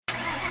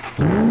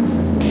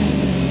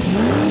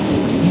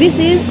This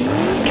is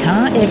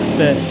Car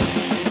Expert.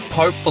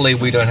 Hopefully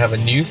we don't have a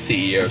new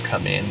CEO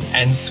come in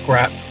and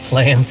scrap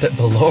plans that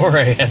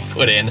Bolloré had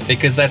put in,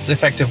 because that's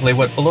effectively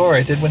what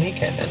Bolloré did when he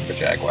came in for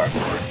Jaguar.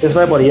 There's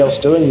nobody else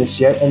doing this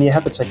yet, and you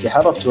have to take your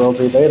hat off to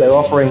LTV. They're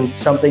offering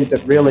something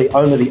that really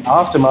only the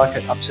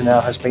aftermarket up to now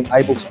has been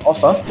able to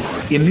offer.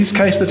 In this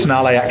case, the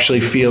Tonale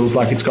actually feels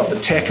like it's got the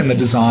tech and the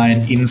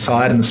design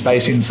inside and the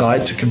space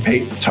inside to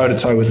compete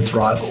toe-to-toe with its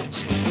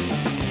rivals.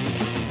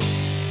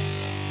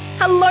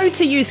 Hello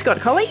to you, Scott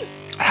Colley.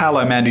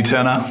 Hello, Mandy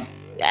Turner.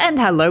 And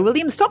hello,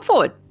 William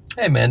Stopford.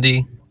 Hey,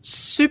 Mandy.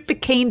 Super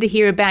keen to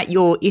hear about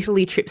your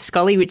Italy trip,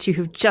 Scully, which you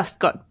have just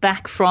got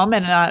back from,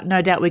 and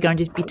no doubt we're going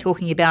to be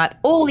talking about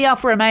all the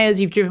Alfa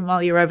Romeos you've driven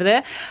while you're over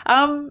there.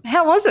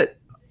 How was it?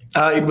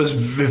 It was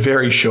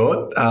very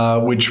short,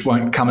 which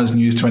won't come as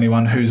news to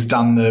anyone who's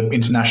done the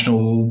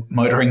international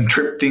motoring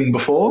trip thing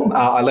before.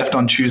 I left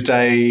on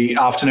Tuesday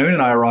afternoon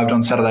and I arrived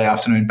on Saturday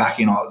afternoon back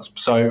in Oz.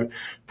 So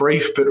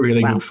brief but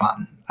really good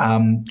fun.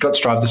 Got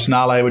to drive the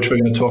Tonale, which we're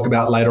going to talk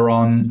about later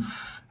on.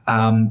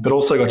 But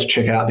also got to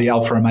check out the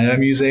Alfa Romeo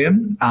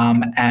Museum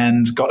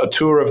and got a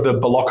tour of the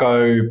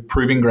Bolocco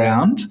Proving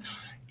Ground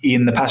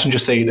in the passenger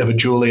seat of a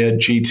Giulia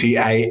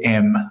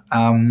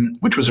GT-AM,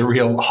 which was a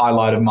real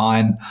highlight of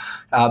mine.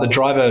 The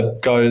driver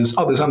goes,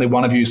 there's only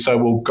one of you, so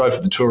we'll go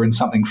for the tour in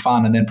something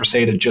fun, and then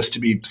proceeded just to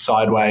be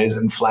sideways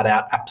and flat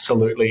out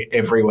absolutely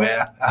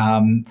everywhere.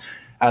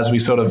 As we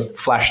sort of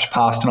flashed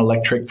past an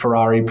electric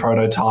Ferrari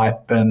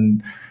prototype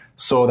and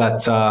saw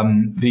that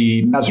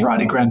the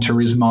Maserati Gran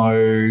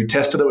Turismo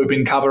tester that we've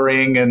been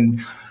covering, and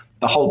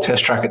the whole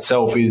test track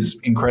itself is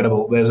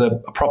incredible. There's a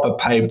proper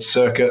paved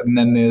circuit, and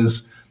then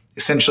there's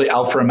essentially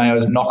Alfa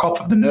Romeo's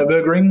knockoff of the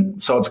Nürburgring.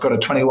 So it's got a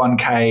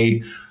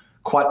 21K,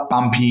 quite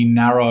bumpy,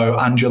 narrow,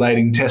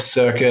 undulating test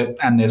circuit,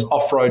 and there's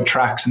off-road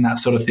tracks and that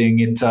sort of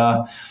thing. And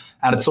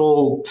it's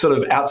all sort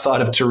of outside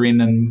of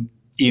Turin and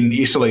in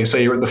Italy, so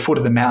you're at the foot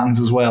of the mountains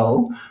as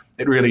well.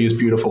 It really is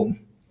beautiful.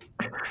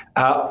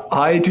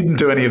 I didn't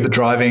do any of the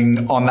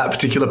driving on that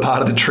particular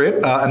part of the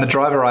trip, and the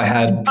driver I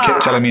had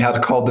kept telling me how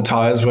cold the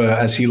tyres were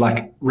as he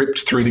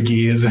ripped through the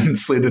gears and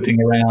slid the thing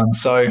around.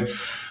 So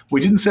we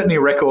didn't set any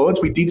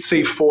records. We did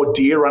see 4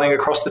 deer running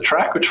across the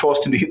track, which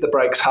forced him to hit the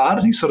brakes hard,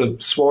 and he sort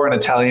of swore in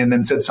Italian,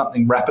 then said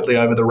something rapidly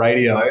over the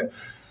radio. And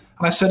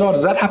I said,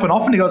 does that happen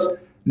often? He goes,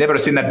 never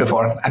seen that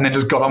before, and then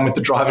just got on with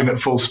the driving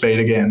at full speed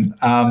again.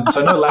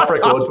 So no lap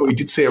records, but we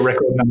did see a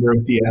record number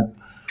of deer.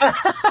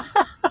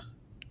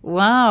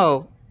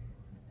 Wow.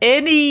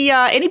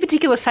 Any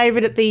particular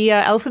favourite at the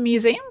Alfa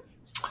Museum?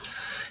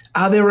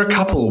 There were a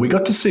couple. We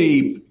got to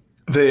see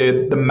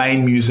the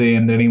main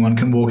museum that anyone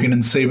can walk in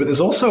and see, but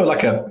there's also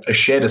a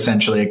shed,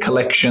 essentially, a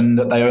collection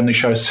that they only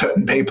show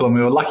certain people, and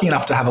we were lucky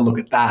enough to have a look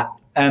at that.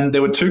 And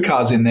there were 2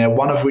 cars in there,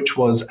 one of which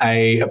was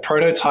a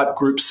prototype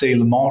Group C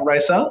Le Mans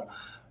racer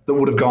that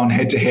would have gone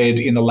head-to-head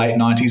in the late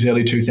 90s,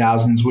 early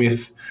 2000s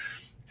with,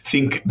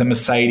 think, the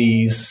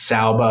Mercedes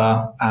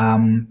Sauber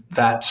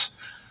that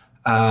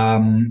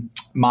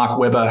Mark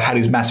Webber had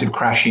his massive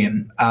crash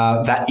in,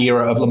 that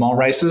era of Le Mans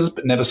races,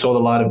 but never saw the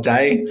light of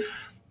day.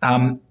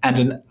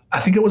 And I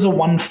think it was a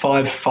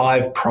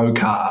 155 Pro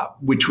car,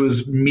 which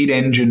was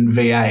mid-engine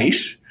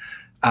V8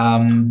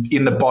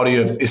 in the body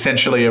of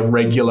essentially a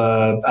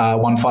regular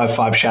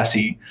 155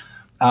 chassis.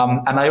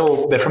 And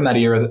they're from that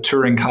era that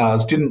touring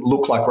cars didn't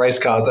look like race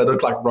cars. They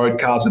looked like road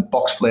cars with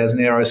box flares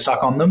and aeros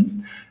stuck on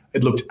them.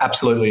 It looked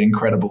absolutely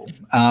incredible.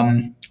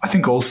 I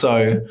think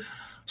also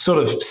sort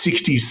of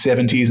 60s,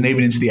 70s, and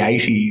even into the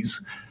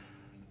 80s,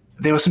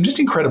 there were some just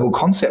incredible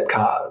concept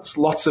cars,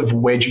 lots of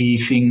wedgy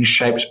things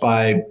shaped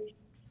by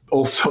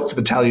all sorts of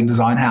Italian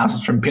design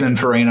houses from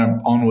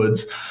Pininfarina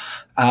onwards.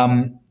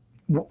 In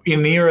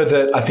an era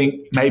that I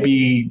think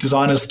maybe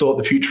designers thought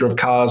the future of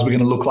cars were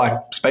going to look like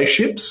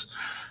spaceships.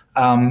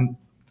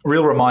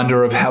 Real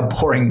reminder of how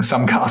boring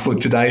some cars look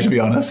today, to be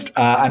honest.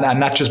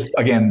 And that just,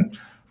 again,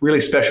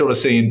 really special to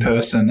see in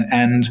person.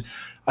 And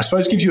I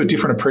suppose gives you a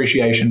different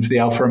appreciation for the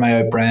Alfa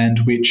Romeo brand,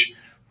 which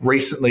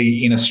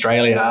recently in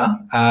Australia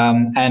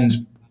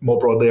and more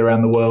broadly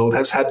around the world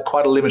has had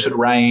quite a limited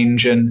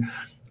range. And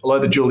although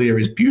the Giulia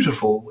is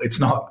beautiful, it's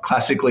not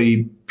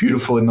classically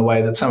beautiful in the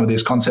way that some of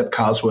these concept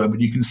cars were, but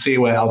you can see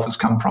where Alfa's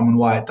come from and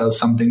why it does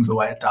some things the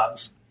way it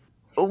does.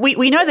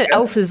 We know that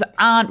Alfas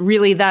aren't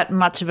really that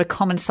much of a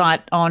common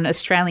sight on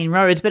Australian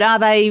roads, but are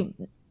they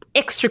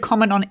extra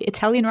common on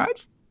Italian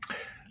roads?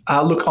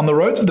 Look, on the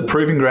roads of the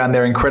Proving Ground,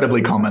 they're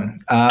incredibly common.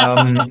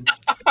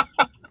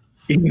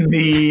 In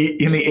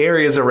the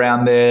areas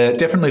around there,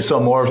 definitely saw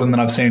more of them than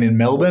I've seen in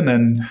Melbourne,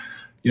 and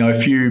a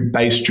few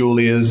base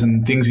Giulias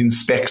and things in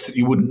specs that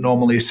you wouldn't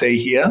normally see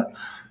here.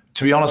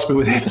 To be honest, we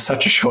were there for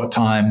such a short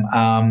time,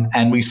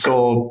 and we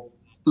saw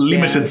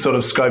limited sort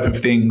of scope of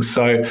things.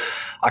 So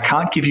I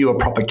can't give you a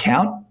proper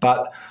count,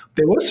 but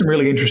there were some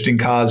really interesting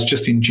cars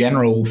just in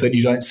general that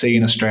you don't see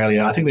in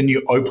Australia. I think the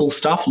new Opel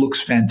stuff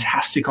looks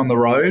fantastic on the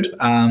road.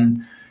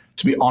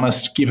 To be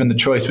honest, given the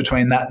choice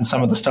between that and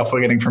some of the stuff we're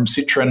getting from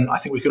Citroën, I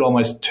think we could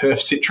almost turf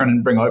Citroën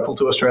and bring Opel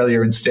to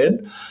Australia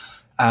instead.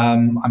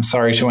 I'm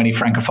sorry to any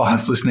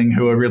Francophiles listening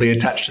who are really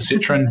attached to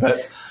Citroen,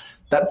 but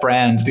that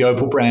brand, the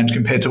Opel brand,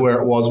 compared to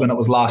where it was when it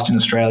was last in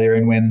Australia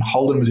and when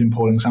Holden was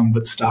importing some of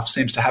its stuff,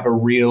 seems to have a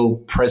real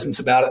presence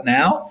about it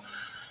now.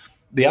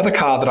 The other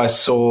car that I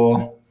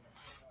saw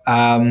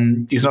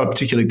is not a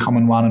particularly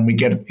common one, and we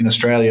get it in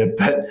Australia,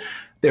 but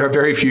there are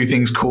very few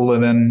things cooler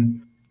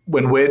than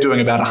when we're doing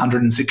about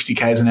 160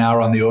 k's an hour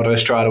on the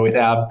Autostrada with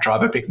our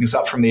driver picking us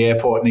up from the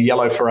airport and a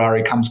yellow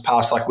Ferrari comes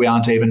past like we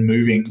aren't even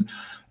moving.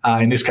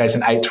 In this case,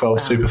 an 812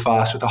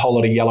 Superfast with a whole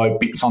lot of yellow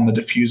bits on the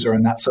diffuser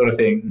and that sort of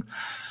thing.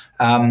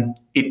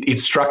 It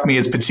struck me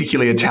as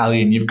particularly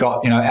Italian. You've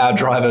got, our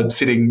driver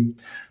sitting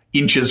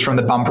inches from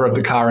the bumper of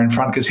the car in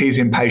front because he's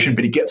impatient,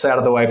 but he gets out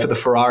of the way for the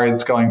Ferrari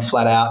that's going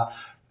flat out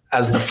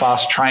as the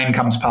fast train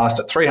comes past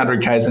at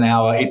 300 k's an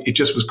hour. It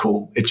just was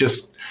cool.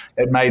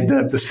 It made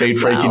the speed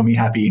freak in me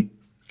happy.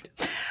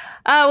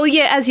 Well,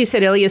 yeah, as you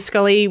said earlier,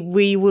 Scully,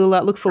 we will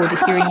look forward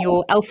to hearing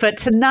your Alfa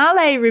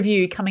Tonale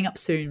review coming up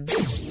soon.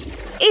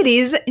 It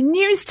is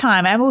news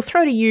time, and we'll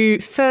throw to you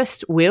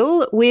first,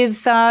 Will,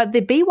 with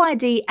the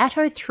BYD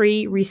Atto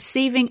 3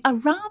 receiving a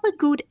rather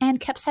good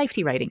ANCAP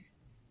safety rating.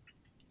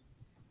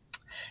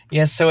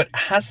 Yeah, so it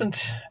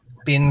hasn't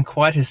been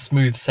quite as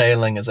smooth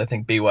sailing as I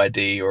think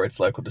BYD or its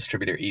local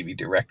distributor EV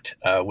Direct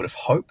would have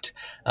hoped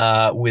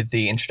with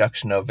the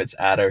introduction of its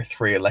Atto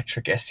 3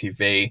 electric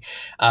SUV.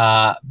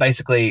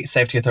 Basically,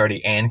 Safety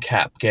Authority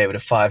ANCAP gave it a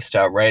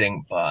 5-star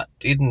rating, but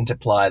didn't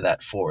apply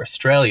that for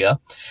Australia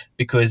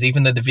because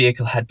even though the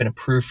vehicle had been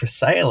approved for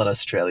sale in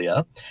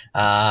Australia,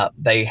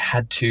 BYD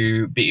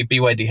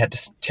had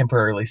to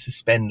temporarily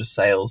suspend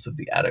sales of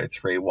the Atto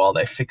 3 while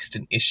they fixed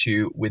an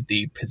issue with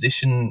the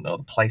position or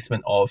the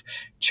placement of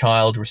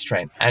child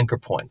restraint anchor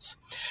points.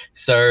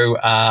 So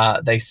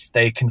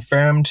they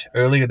confirmed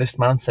earlier this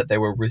month that they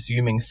were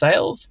resuming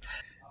sales.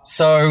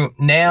 So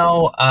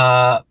now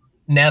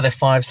the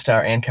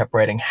 5-star ANCAP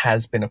rating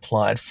has been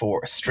applied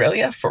for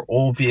Australia for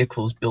all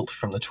vehicles built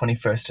from the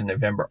 21st of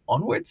November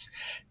onwards.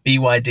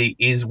 BYD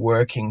is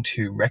working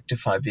to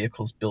rectify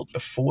vehicles built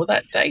before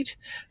that date.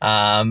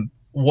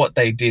 What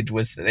they did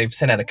was they've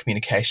sent out a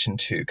communication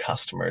to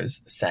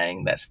customers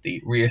saying that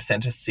the rear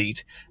center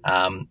seat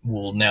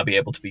will now be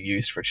able to be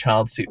used for a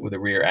child seat with a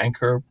rear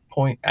anchor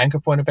point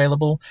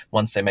available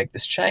once they make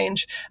this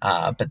change,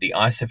 but the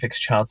ISOFIX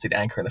child seat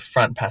anchor in the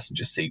front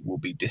passenger seat will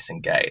be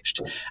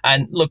disengaged.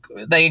 And look,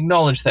 they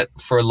acknowledge that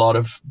for a lot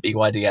of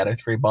BYD Atto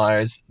 3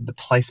 buyers, the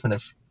placement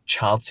of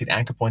child seat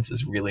anchor points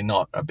is really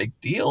not a big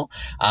deal,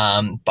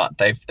 but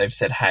they've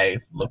said, hey,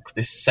 look,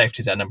 this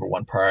safety is our number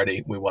one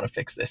priority, we want to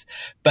fix this.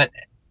 But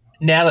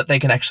now that they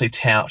can actually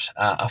tout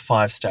a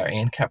 5-star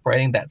ANCAP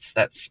rating,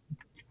 that's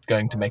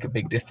going to make a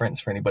big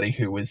difference for anybody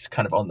who was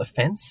kind of on the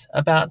fence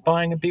about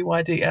buying a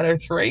BYD Atto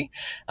 3.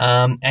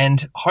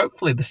 And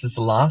hopefully this is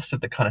the last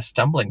of the kind of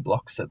stumbling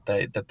blocks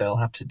that they'll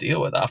have to deal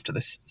with after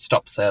this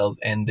stop sales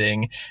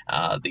ending.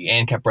 The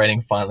ANCAP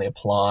rating finally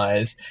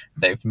applies.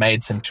 They've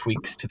made some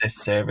tweaks to their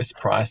service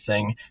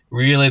pricing.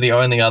 Really, the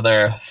only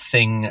other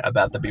thing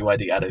about the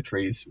BYD Atto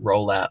 3's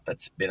rollout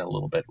that's been a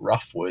little bit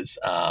rough was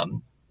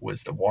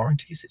the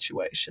warranty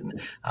situation.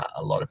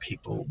 A lot of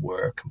people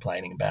were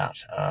complaining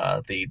about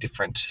the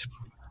different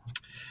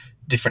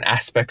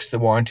aspects of the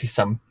warranty.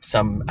 Some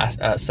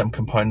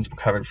components were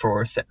covered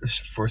for a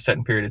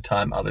certain period of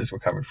time, others were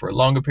covered for a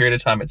longer period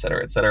of time, et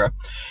cetera, et cetera.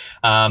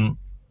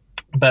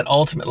 But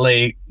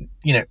ultimately,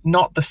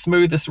 not the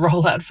smoothest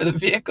rollout for the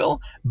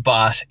vehicle,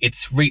 but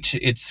it's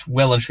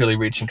well and truly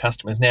reaching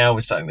customers now.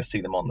 We're starting to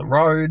see them on the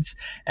roads,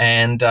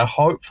 and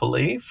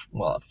hopefully,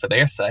 well, for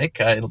their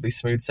sake, it'll be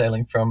smooth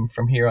sailing from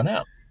here on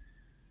out.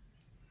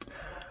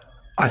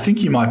 I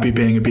think you might be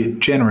being a bit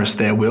generous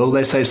there, Will.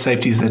 They say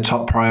safety is their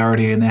top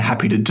priority and they're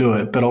happy to do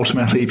it, but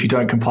ultimately, if you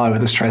don't comply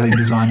with Australian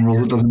design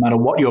rules, it doesn't matter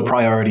what your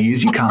priority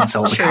is, you can't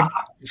sell the car.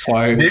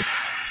 So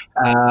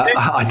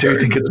I do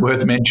think it's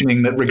worth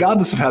mentioning that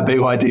regardless of how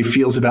BYD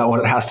feels about what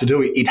it has to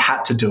do, it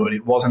had to do it.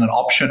 It wasn't an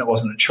option. It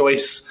wasn't a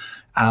choice.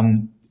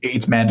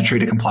 It's mandatory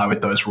to comply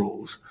with those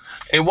rules.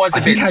 It was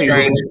a bit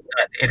strange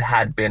that it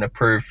had been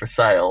approved for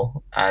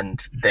sale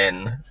and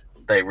then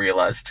they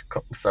realized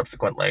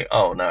subsequently,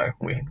 oh no,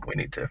 we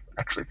need to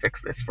actually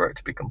fix this for it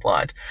to be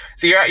compliant.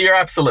 So you're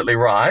absolutely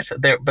right.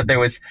 But there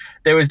was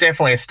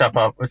definitely stuff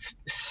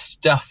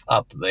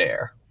up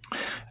there.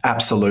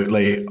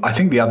 Absolutely. I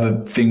think the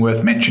other thing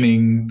worth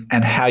mentioning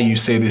and how you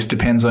see this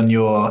depends on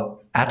your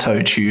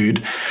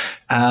attitude.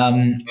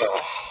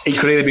 It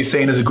could either be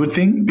seen as a good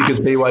thing because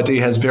BYD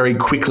has very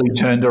quickly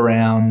turned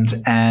around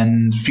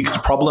and fixed a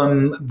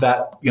problem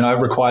that,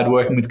 required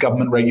working with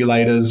government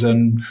regulators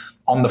and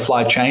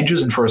on-the-fly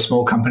changes. And for a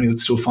small company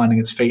that's still finding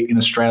its feet in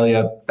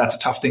Australia, that's a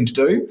tough thing to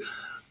do.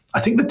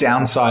 I think the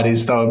downside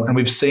is, though, and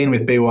we've seen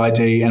with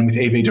BYD and with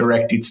EV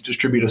Direct, its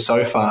distributor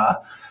so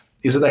far,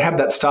 is that they have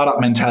that startup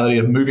mentality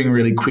of moving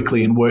really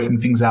quickly and working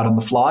things out on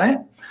the fly.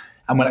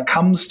 And when it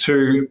comes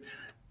to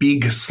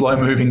big,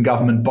 slow-moving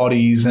government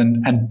bodies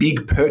and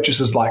big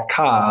purchases like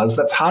cars,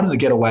 that's harder to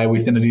get away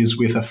with than it is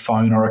with a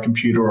phone or a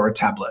computer or a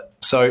tablet.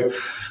 So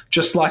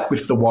just like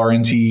with the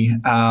warranty,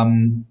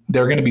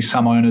 there are going to be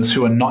some owners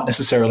who are not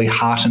necessarily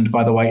heartened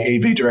by the way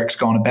EV Direct's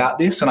gone about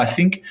this. And I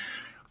think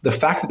the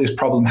fact that this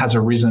problem has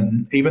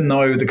arisen, even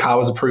though the car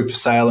was approved for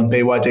sale and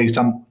BYD's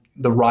done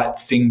the right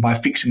thing by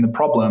fixing the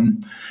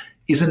problem,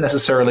 isn't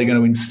necessarily going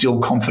to instill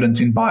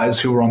confidence in buyers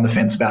who are on the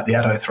fence about the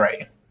Atto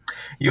 3.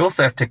 You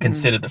also have to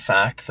consider the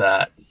fact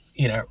that,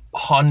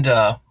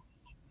 Honda,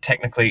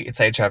 technically its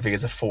HRV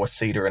is a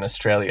 4-seater in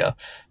Australia.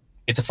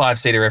 It's a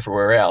 5-seater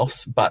everywhere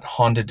else, but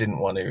Honda didn't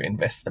want to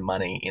invest the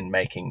money in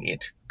making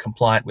it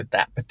compliant with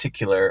that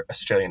particular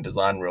Australian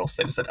design rules.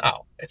 They just said,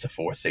 oh, it's a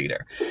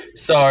 4-seater.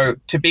 So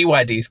to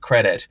BYD's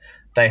credit,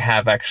 they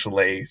have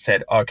actually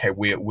said, okay,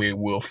 we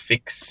will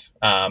fix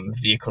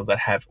vehicles that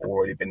have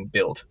already been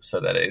built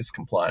so that it is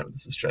compliant with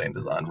this Australian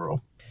design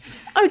rule.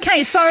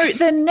 Okay, so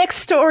the next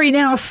story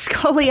now,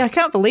 Scully, I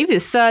can't believe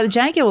this. The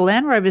Jaguar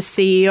Land Rover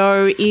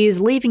CEO is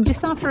leaving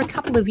just after a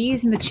couple of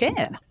years in the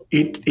chair.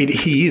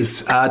 He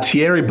is.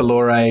 Thierry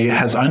Bolloré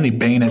has only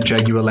been at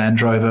Jaguar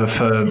Land Rover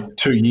for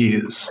 2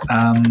 years.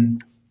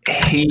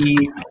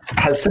 He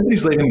has said that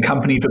he's leaving the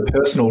company for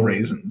personal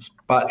reasons,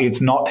 but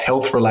it's not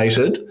health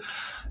related.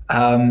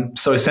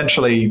 So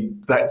essentially,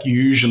 that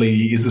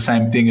usually is the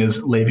same thing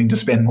as leaving to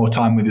spend more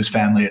time with his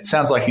family. It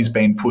sounds like he's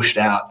been pushed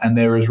out, and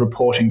there is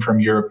reporting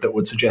from Europe that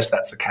would suggest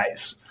that's the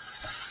case.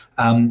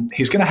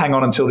 He's going to hang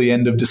on until the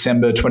end of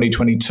December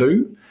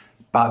 2022,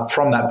 but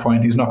from that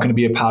point, he's not going to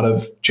be a part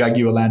of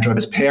Jaguar Land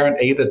Rover's parent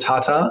either,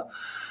 Tata.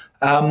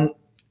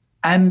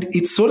 And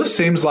it sort of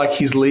seems like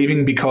he's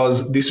leaving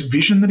because this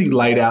vision that he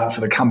laid out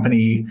for the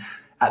company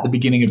at the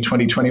beginning of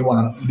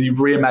 2021, the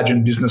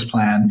reimagined business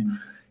plan,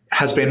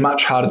 has been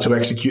much harder to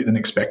execute than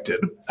expected.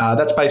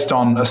 That's based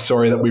on a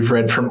story that we've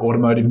read from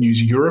Automotive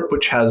News Europe,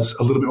 which has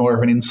a little bit more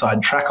of an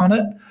inside track on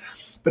it.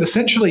 But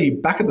essentially,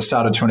 back at the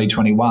start of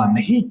 2021,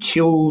 he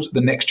killed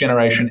the next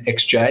generation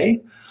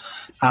XJ,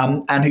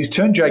 and he's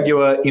turned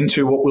Jaguar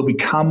into what will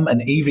become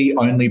an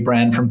EV-only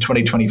brand from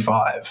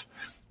 2025,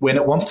 when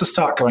it wants to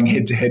start going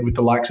head-to-head with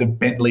the likes of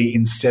Bentley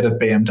instead of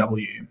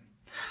BMW.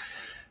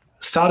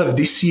 Start of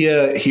this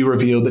year, he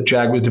revealed that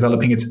Jag was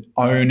developing its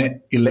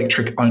own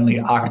electric-only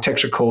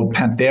architecture called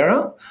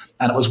Panthera,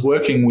 and it was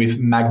working with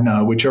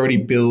Magna, which already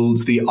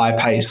builds the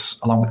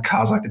I-Pace, along with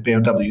cars like the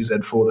BMW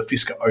Z4, the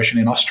Fisker Ocean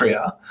in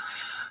Austria,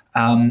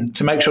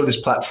 to make sure this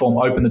platform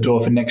opened the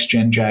door for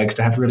next-gen Jags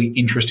to have really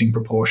interesting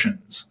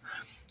proportions.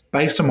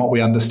 Based on what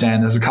we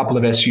understand, there's a couple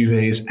of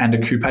SUVs and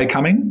a coupe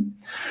coming.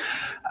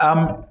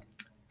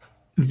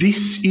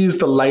 This is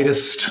the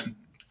latest,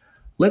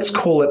 let's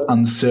call it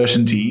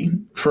uncertainty,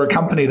 for a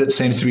company that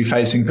seems to be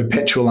facing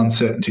perpetual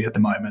uncertainty at the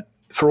moment.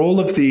 For all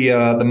of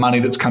the money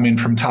that's come in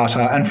from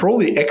Tata and for all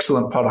the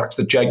excellent products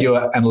that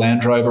Jaguar and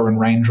Land Rover and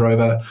Range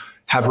Rover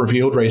have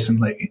revealed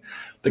recently,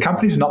 the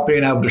company's not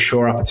been able to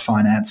shore up its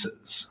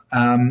finances.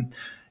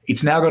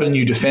 It's now got a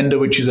new Defender,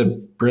 which is a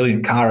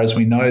brilliant car, as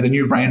we know. The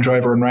new Range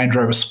Rover and Range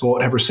Rover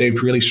Sport have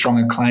received really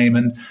strong acclaim.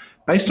 And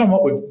based on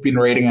what we've been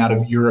reading out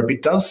of Europe,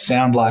 it does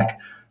sound like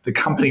the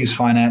company's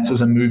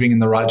finances are moving in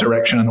the right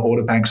direction and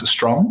order banks are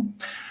strong.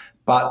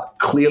 But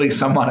clearly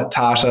someone at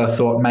Tata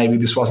thought maybe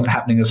this wasn't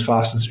happening as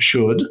fast as it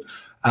should,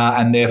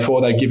 and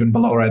therefore they've given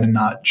Bolloré the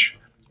nudge.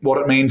 What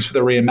it means for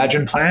the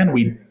Reimagine plan,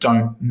 we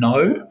don't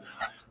know.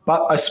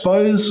 But I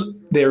suppose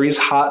there is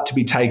heart to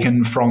be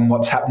taken from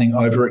what's happening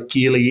over at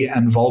Geely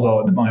and Volvo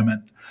at the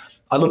moment.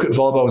 I look at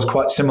Volvo as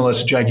quite similar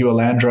to Jaguar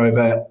Land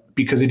Rover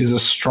because it is a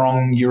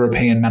strong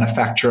European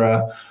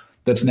manufacturer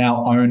that's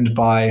now owned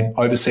by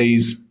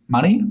overseas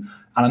money. And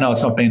I know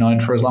it's not been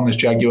owned for as long as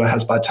Jaguar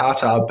has by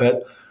Tata,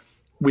 but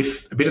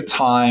with a bit of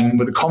time,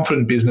 with a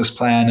confident business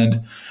plan,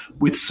 and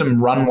with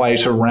some runway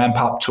to ramp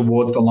up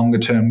towards the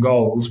longer-term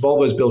goals,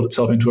 Volvo's built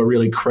itself into a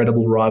really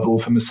credible rival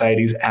for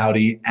Mercedes,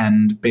 Audi,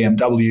 and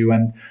BMW,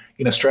 and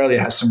in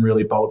Australia has some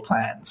really bold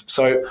plans.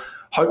 So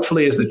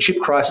hopefully as the chip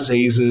crisis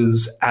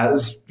eases,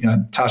 as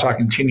Tata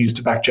continues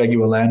to back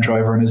Jaguar Land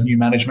Rover and as new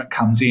management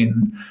comes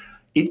in,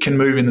 it can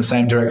move in the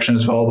same direction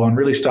as Volvo and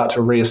really start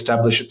to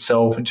re-establish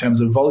itself in terms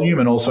of volume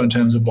and also in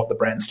terms of what the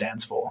brand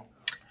stands for.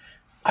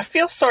 I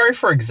feel sorry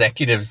for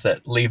executives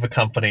that leave a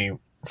company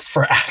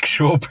for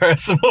actual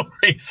personal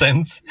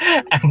reasons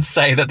and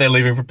say that they're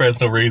leaving for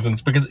personal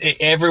reasons, because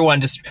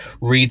everyone just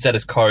reads that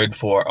as code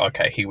for,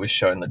 okay, he was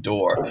shown the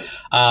door.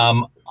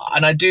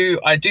 And I do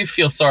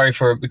feel sorry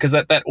for, because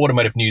that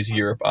Automotive News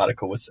Europe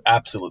article was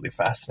absolutely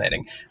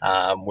fascinating,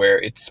 where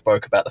it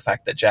spoke about the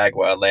fact that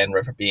Jaguar Land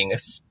Rover, being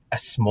a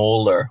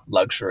smaller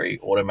luxury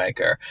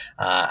automaker,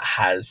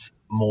 has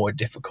more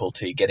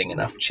difficulty getting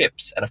enough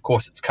chips. And of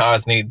course, its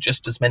cars need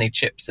just as many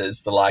chips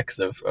as the likes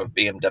of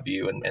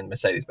BMW and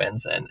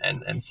Mercedes-Benz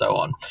and so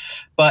on.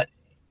 But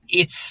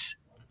it's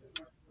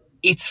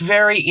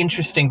very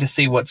interesting to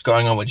see what's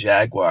going on with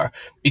Jaguar,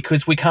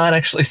 because we can't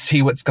actually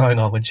see what's going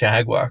on with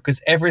Jaguar, because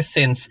ever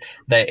since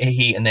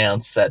he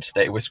announced that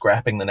they were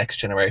scrapping the next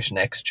generation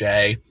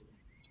XJ,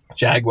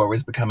 Jaguar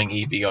was becoming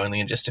EV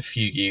only in just a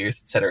few years,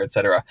 et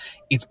cetera,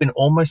 it's been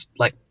almost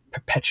like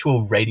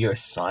perpetual radio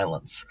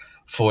silence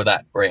for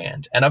that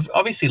brand. And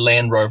obviously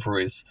Land Rover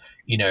is,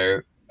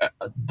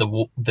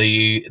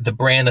 the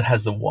brand that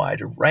has the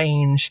wider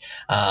range.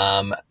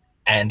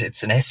 And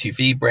it's an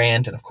SUV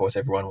brand, and of course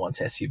everyone wants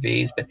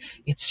SUVs, but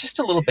it's just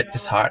a little bit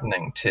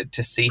disheartening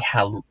to see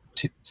how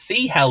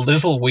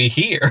little we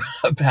hear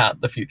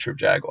about the future of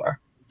Jaguar.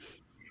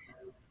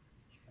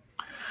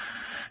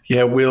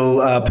 Yeah,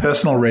 Will,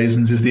 personal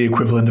reasons is the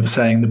equivalent of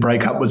saying the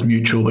breakup was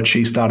mutual, but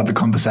she started the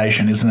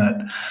conversation, isn't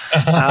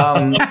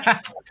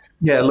it?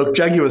 Yeah, look,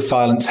 Jaguar's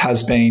silence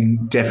has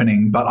been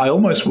deafening, but I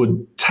almost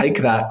would take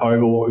that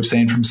over what we've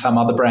seen from some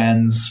other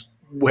brands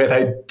where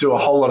they do a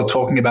whole lot of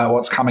talking about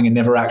what's coming and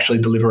never actually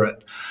deliver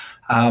it.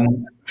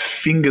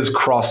 Fingers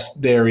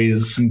crossed there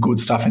is some good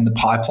stuff in the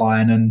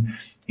pipeline, and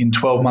in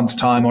 12 months'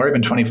 time or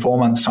even 24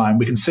 months' time,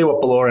 we can see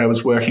what Bolloré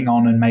was working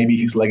on and maybe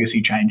his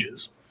legacy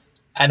changes.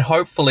 And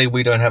hopefully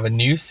we don't have a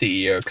new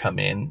CEO come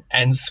in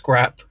and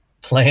scrap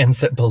plans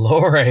that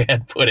Bolloré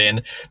had put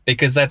in,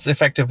 because that's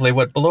effectively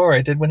what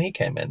Bolloré did when he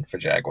came in for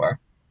Jaguar.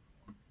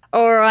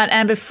 All right,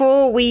 and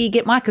before we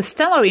get Mike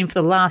Costello in for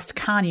the last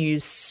car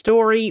news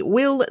story,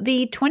 Will,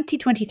 the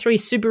 2023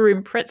 Subaru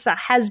Impreza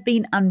has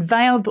been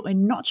unveiled, but we're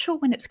not sure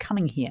when it's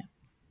coming here.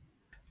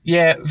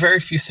 Yeah, very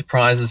few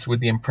surprises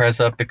with the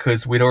Impreza,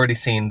 because we'd already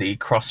seen the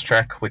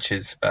Crosstrek, which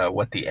is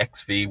what the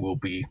XV will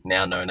be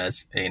now known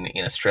as in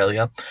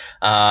Australia.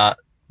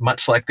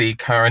 Much like the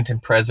current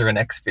Impreza and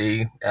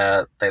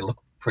XV, they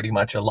look pretty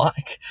much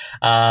alike.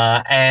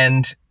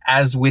 And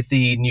as with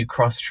the new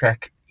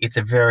Crosstrek, it's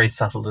a very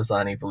subtle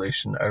design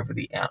evolution over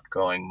the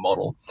outgoing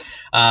model.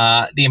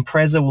 The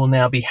Impreza will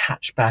now be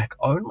hatchback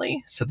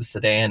only, so the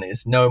sedan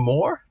is no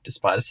more,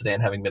 despite a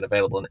sedan having been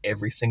available in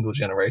every single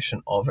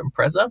generation of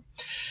Impreza.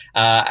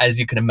 As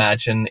you can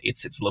imagine, it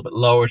sits a little bit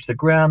lower to the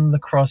ground than the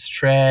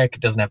Crosstrek.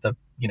 It doesn't have the,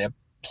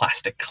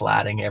 plastic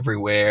cladding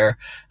everywhere,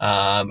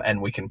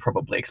 and we can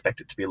probably expect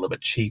it to be a little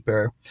bit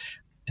cheaper.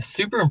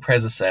 Subaru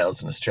Impreza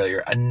sales in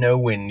Australia are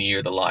nowhere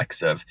near the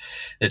likes of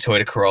the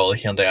Toyota Corolla,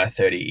 Hyundai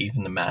i30,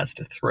 even the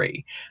Mazda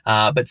 3.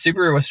 But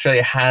Subaru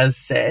Australia has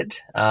said,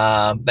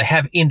 they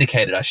have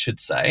indicated, I should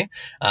say,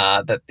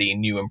 that the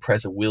new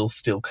Impreza will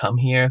still come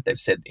here. They've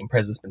said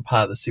Impreza's been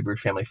part of the Subaru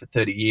family for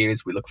 30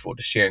 years. We look forward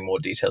to sharing more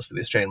details for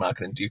the Australian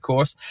market in due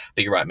course.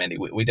 But you're right, Mandy,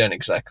 we don't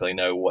exactly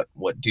know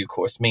what due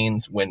course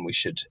means, when we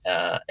should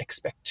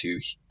expect to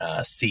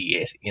see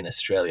it in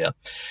Australia.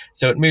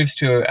 So it moves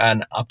to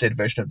an updated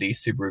version of the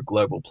Subaru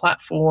Global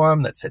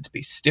platform that's said to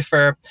be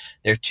stiffer.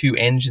 There are two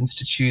engines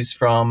to choose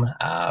from,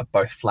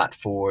 both flat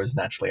fours,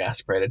 naturally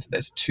aspirated.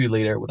 There's a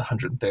 2-litre with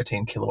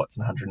 113 kilowatts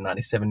and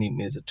 197 newton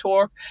meters of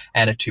torque,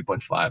 and a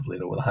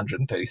 2.5-litre with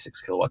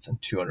 136 kilowatts and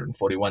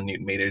 241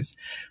 newton meters.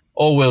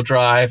 All-wheel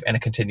drive and a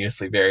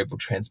continuously variable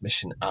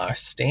transmission are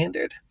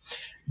standard.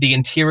 The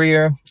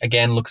interior,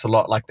 again, looks a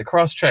lot like the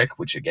Crosstrek,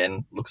 which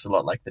again looks a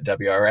lot like the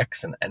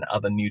WRX and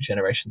other new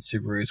generation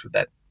Subarus with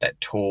that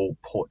tall,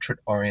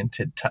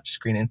 portrait-oriented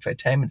touchscreen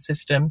infotainment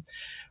system.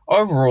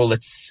 Overall,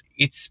 it's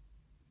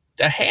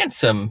a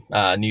handsome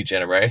new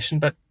generation,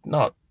 but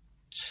not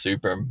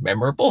super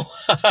memorable.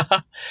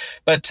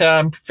 But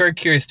I'm very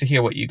curious to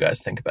hear what you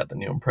guys think about the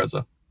new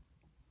Impreza.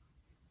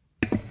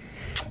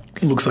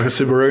 Looks like a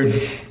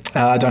Subaru.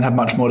 I don't have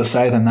much more to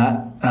say than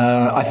that.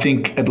 I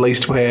think at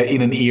least we're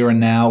in an era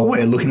now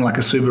where looking like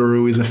a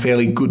Subaru is a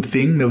fairly good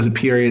thing. There was a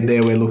period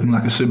there where looking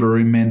like a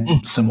Subaru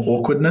meant some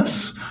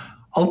awkwardness.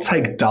 I'll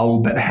take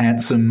dull but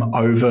handsome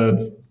over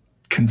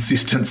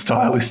consistent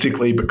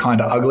stylistically but kind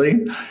of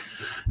ugly.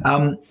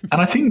 And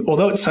I think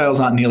although its sales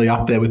aren't nearly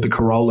up there with the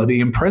Corolla,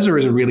 the Impreza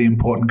is a really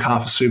important car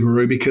for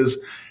Subaru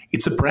because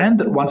it's a brand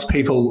that once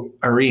people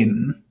are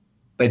in,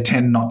 they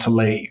tend not to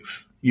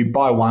leave. You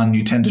buy one,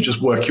 you tend to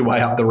just work your way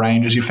up the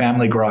range as your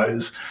family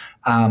grows,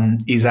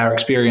 is our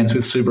experience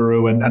with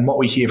Subaru and what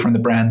we hear from the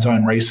brand's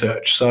own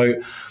research. So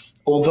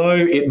although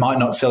it might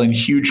not sell in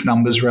huge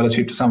numbers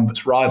relative to some of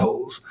its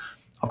rivals,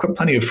 I've got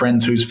plenty of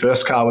friends whose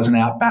first car was an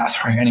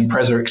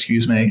Impreza,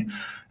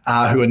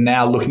 who are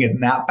now looking at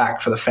an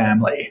Outback for the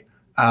family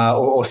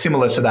or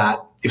similar to that.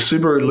 If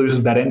Subaru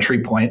loses that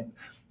entry point,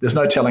 there's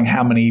no telling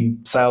how many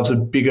sales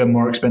of bigger,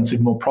 more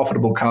expensive, more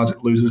profitable cars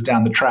it loses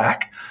down the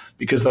track,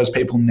 because those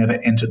people never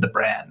entered the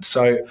brand.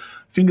 So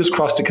fingers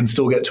crossed it can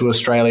still get to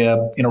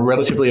Australia in a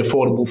relatively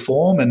affordable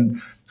form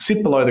and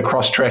sit below the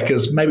Crosstrek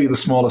as maybe the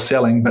smaller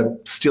selling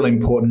but still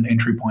important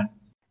entry point.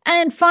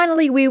 And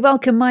finally, we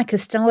welcome Mike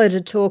Costello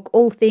to talk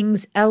all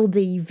things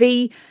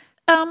LDV.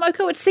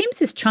 Oko, it seems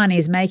this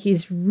Chinese make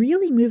is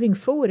really moving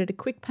forward at a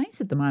quick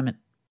pace at the moment.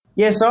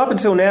 Yeah, so up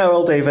until now,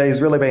 LDV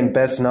has really been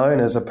best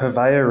known as a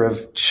purveyor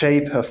of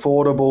cheap,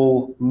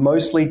 affordable,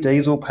 mostly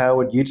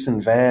diesel-powered utes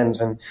and vans,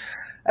 and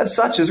as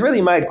such has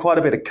really made quite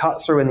a bit of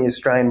cut-through in the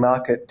Australian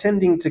market,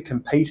 tending to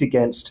compete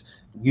against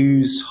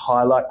used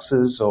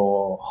Hiluxes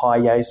or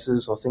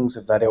Hi-Aces or things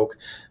of that ilk.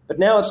 But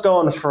now it's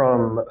gone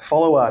from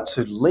follower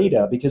to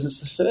leader because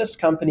it's the first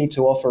company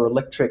to offer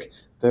electric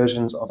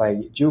versions of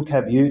a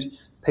dual-cab ute,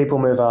 people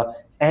mover,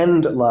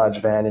 and large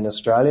van in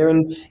Australia.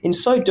 And in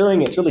so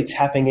doing, it's really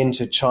tapping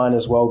into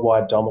China's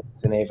worldwide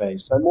dominance in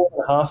EVs. So more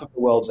than half of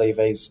the world's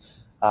EVs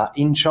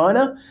in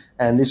China,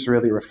 and this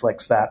really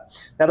reflects that.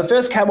 Now, the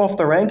first cab off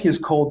the rank is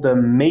called the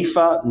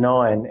MIFA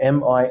 9,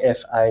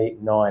 M-I-F-A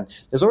 9.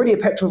 There's already a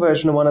petrol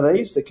version of one of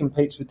these that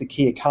competes with the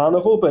Kia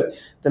Carnival, but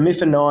the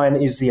MIFA 9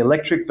 is the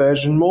electric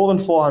version, more than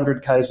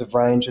 400 k's of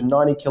range, and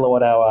 90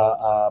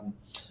 kilowatt-hour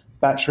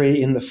battery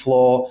in the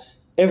floor.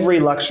 Every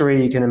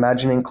luxury you can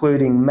imagine,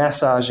 including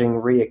massaging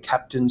rear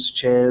captain's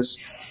chairs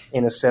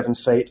in a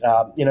 7-seat.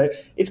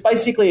 It's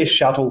basically a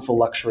shuttle for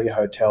luxury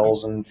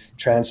hotels and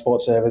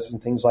transport services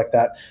and things like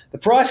that. The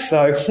price,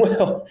 though,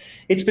 well,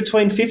 it's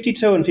between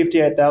 $52,000 and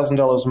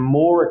 $58,000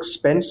 more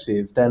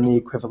expensive than the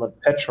equivalent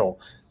petrol.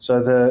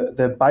 So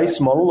the base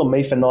model, the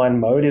MIFA 9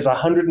 mode, is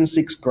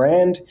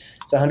 $106,000.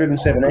 It's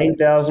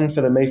 $117,000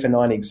 for the MIFA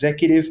 9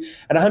 Executive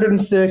and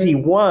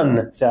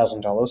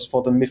 $131,000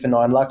 for the MIFA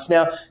 9 Lux.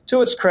 Now,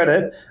 to its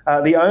credit,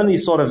 the only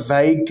sort of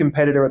vague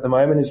competitor at the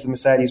moment is the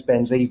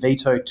Mercedes-Benz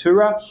e-Vito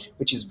Tourer,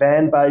 which is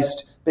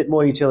van-based, bit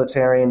more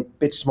utilitarian,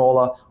 bit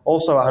smaller,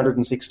 also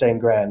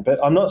 $116,000. But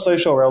I'm not so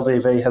sure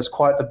LDV has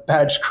quite the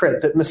badge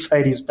cred that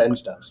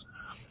Mercedes-Benz does.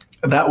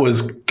 That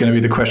was going to be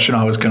the question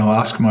I was going to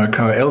ask,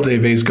 Moko.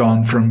 LDV's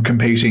gone from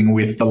competing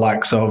with the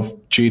likes of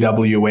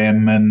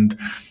GWM and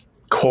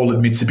call it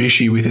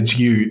Mitsubishi with its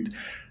Ute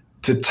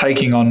to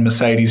taking on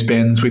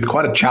Mercedes-Benz with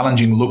quite a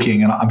challenging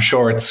looking, and I'm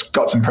sure it's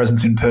got some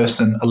presence in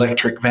person,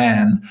 electric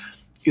van.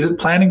 Is it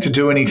planning to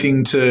do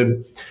anything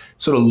to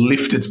sort of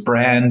lift its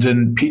brand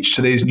and pitch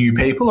to these new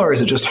people, or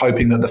is it just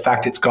hoping that the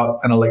fact it's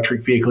got an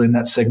electric vehicle in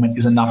that segment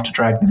is enough to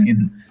drag them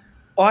in?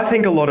 I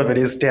think a lot of it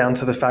is down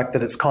to the fact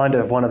that it's kind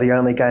of one of the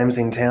only games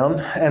in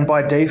town, and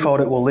by default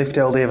it will lift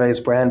LDV's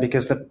brand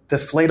because the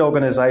fleet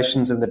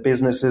organisations and the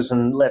businesses,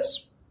 and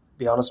let's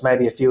be honest,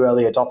 maybe a few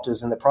early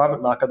adopters in the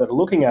private market that are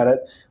looking at it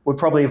would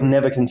probably have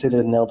never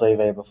considered an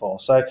LDV before.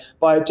 So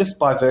by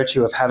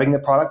virtue of having the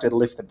product, it'll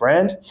lift the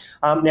brand.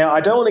 Now, I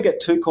don't want to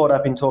get too caught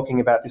up in talking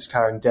about this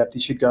car in depth.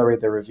 You should go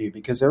read the review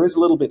because there is a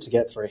little bit to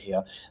get through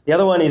here. The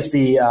other one is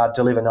the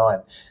Deliver 9.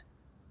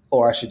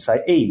 Or I should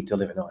say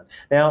e-Deliver 9.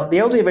 Now, the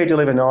LDV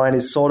Deliver 9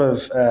 is sort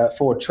of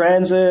Ford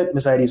Transit,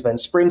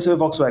 Mercedes-Benz Sprinter,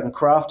 Volkswagen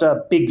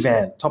Crafter, big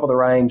van, top of the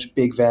range,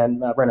 big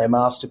van, Renault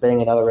Master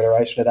being another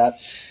iteration of that.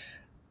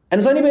 And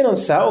it's only been on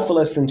sale for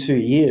less than 2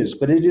 years,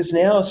 but it is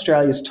now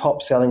Australia's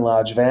top-selling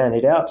large van.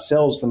 It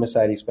outsells the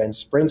Mercedes-Benz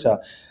Sprinter,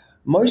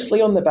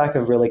 mostly on the back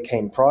of really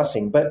keen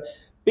pricing. But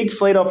big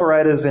fleet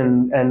operators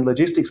and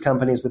logistics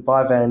companies that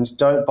buy vans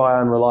don't buy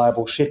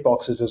unreliable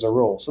shitboxes as a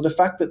rule. So the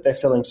fact that they're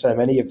selling so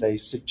many of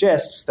these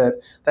suggests that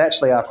they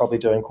actually are probably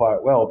doing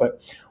quite well.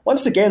 But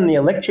once again, the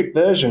electric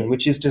version,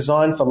 which is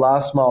designed for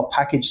last-mile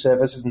package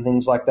services and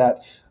things like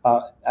that,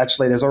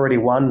 actually there's already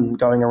one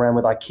going around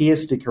with IKEA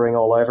stickering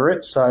all over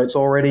it, so it's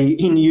already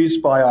in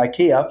use by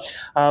IKEA.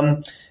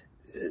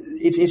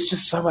 It's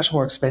just so much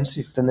more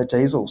expensive than the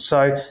diesel.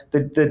 So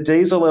the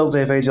diesel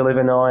LDV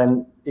Deliver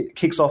 9, it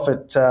kicks off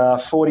at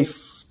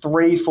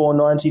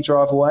 $43,490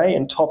 drive away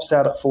and tops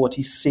out at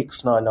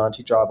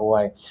 $46,990 drive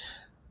away.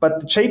 But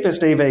the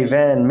cheapest EV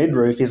van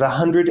mid-roof is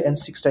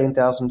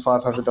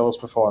 $116,500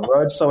 before on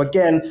road. So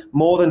again,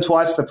 more than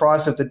twice the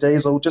price of the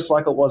diesel, just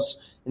like it was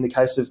in the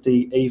case of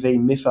the EV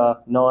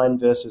MIFA 9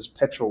 versus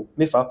petrol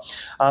MIFA.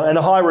 And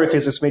the high roof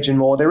is a smidgen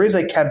more. There is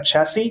a cab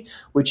chassis,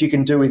 which you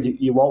can do with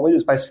you want with.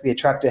 It's basically a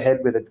tractor head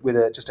with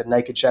just a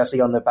naked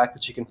chassis on the back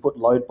that you can put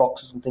load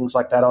boxes and things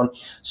like that on.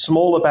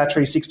 Smaller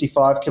battery,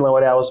 65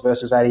 kilowatt hours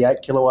versus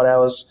 88 kilowatt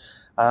hours.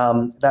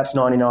 That's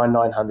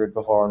 99,900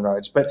 before on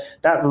roads, but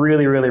that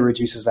really, really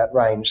reduces that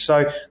range.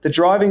 So the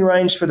driving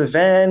range for the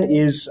van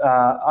is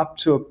up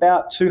to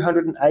about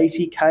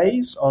 280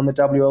 Ks on the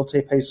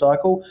WLTP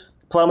cycle,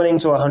 plummeting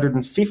to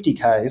 150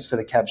 Ks for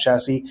the cab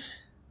chassis.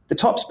 The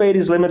top speed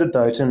is limited,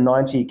 though, to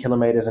 90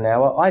 kilometres an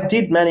hour. I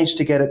did manage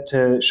to get it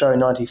to show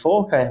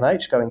 94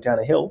 km/h going down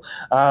a hill,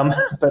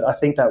 but I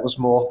think that was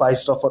more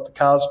based off what the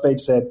car speed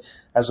said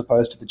as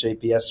opposed to the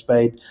GPS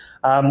speed.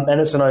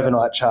 And it's an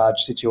overnight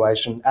charge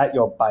situation at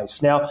your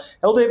base. Now,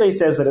 LDV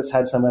says that it's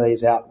had some of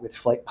these out with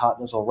fleet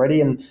partners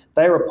already, and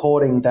they're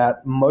reporting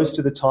that most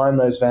of the time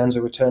those vans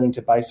are returning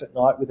to base at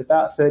night with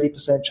about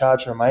 30%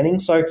 charge remaining.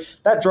 So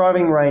that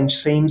driving range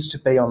seems to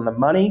be on the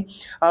money.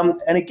 And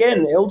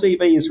again,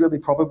 LDV is really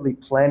probably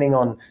planning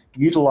on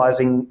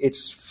utilising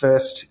its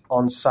first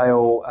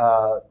on-sale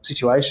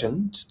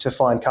situation to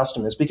find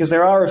customers, because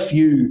there are a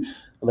few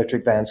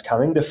electric vans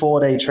coming. The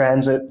Ford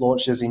e-Transit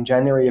launches in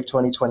January of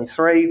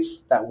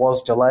 2023. That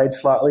was delayed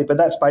slightly, but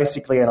that's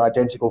basically an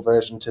identical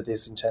version to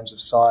this in terms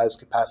of size,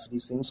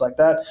 capacities, things like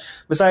that.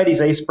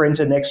 Mercedes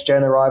e-Sprinter next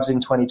gen arrives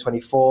in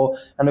 2024,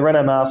 and the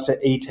Renault Master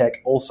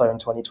e-Tech also in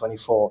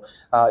 2024.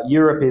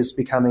 Europe is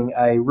becoming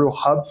a real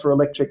hub for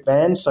electric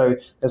vans, so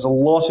there's a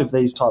lot of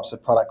these types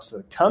of products that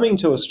are coming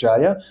to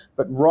Australia,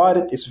 but right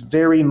at this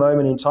very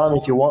moment in time,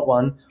 if you want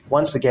one,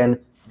 once again,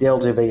 the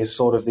LDV is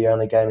sort of the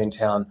only game in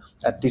town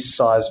at this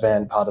size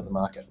van part of the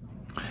market.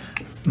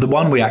 The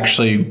one we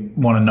actually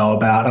want to know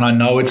about, and I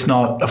know it's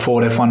not a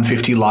Ford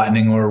F-150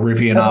 Lightning or a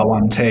Rivian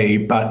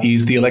R1T, but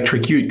is the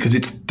electric Ute, because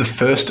it's the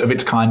first of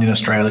its kind in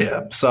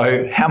Australia.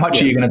 So how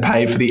much are you going to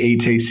pay for the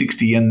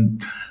ET60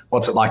 and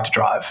what's it like to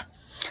drive?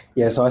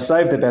 Yeah, so I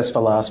saved the best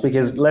for last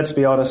because, let's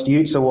be honest,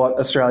 utes are what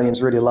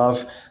Australians really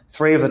love.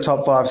 3 of the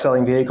top 5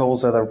 selling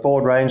vehicles are the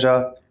Ford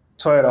Ranger,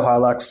 Toyota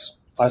Hilux,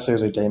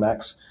 Isuzu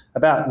D-Max.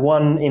 About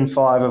 1 in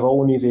 5 of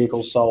all new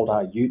vehicles sold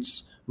are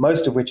utes,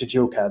 most of which are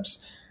dual cabs.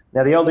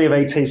 Now, the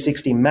LDV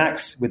T60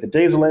 Max with the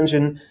diesel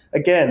engine,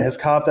 again, has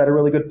carved out a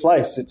really good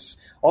place. It's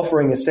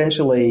offering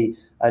essentially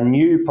a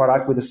new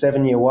product with a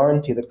 7-year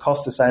warranty that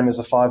costs the same as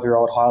a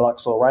 5-year-old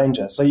Hilux or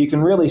Ranger. So you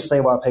can really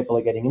see why people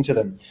are getting into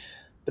them.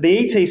 But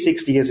the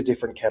ET60 is a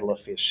different kettle of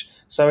fish.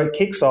 So it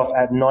kicks off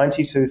at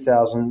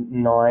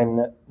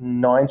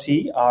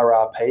 $92,990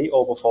 RRP,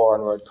 or before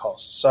on-road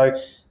costs. So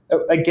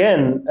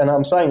again, and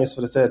I'm saying this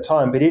for the third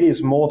time, but it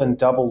is more than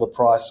double the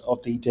price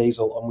of the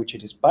diesel on which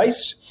it is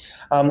based.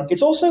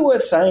 It's also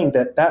worth saying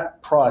that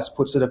that price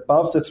puts it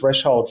above the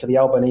threshold for the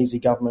Albanese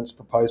government's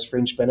proposed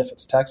fringe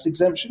benefits tax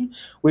exemption,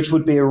 which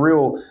would be a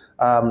real,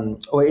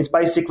 it's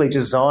basically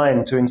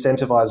designed to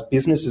incentivise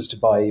businesses to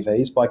buy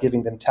EVs by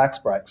giving them tax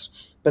breaks.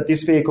 But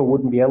this vehicle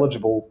wouldn't be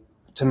eligible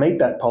to meet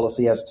that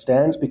policy as it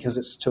stands because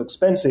it's too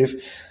expensive.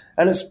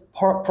 And its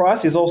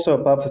price is also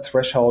above the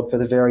threshold for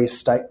the various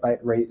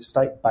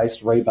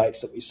state-based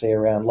rebates that we see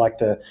around, like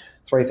the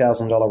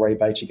 $3,000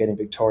 rebate you get in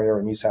Victoria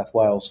and New South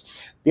Wales.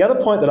 The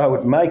other point that I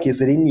would make is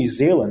that in New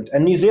Zealand,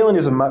 and New Zealand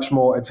is a much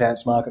more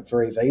advanced market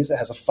for EVs, it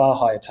has a far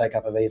higher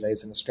take-up of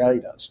EVs than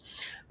Australia does.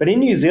 But in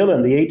New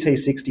Zealand, the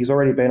ET60 has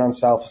already been on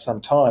sale for some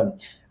time.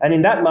 And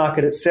in that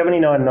market, it's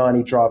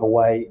 $79.90 drive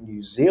away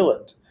New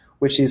Zealand,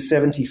 which is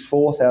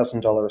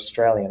 $74,000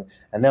 Australian.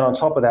 And then on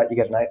top of that, you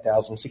get an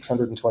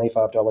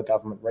 $8,625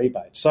 government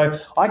rebate. So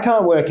I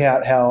can't work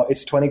out how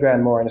it's 20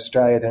 grand more in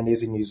Australia than it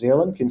is in New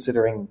Zealand,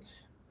 considering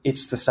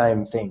it's the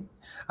same thing.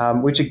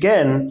 Which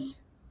again,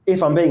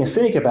 if I'm being a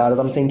cynic about it,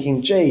 I'm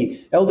thinking,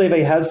 gee,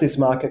 LDV has this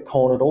market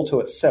cornered all to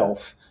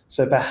itself,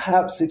 so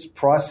perhaps it's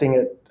pricing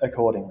it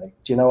accordingly.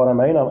 Do you know what I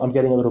mean? I'm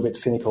getting a little bit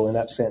cynical in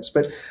that sense.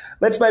 But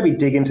let's maybe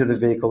dig into the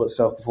vehicle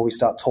itself before we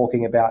start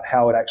talking about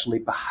how it actually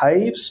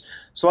behaves.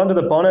 So under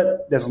the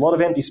bonnet, there's a lot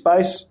of empty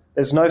space.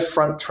 There's no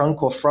front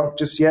trunk or front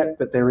just yet,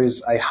 but there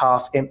is a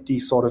half-empty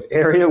sort of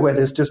area where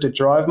there's just a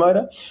drive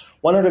motor.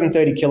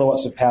 130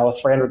 kilowatts of power,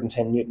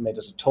 310 newton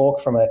meters of torque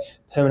from a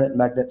permanent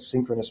magnet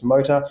synchronous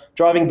motor,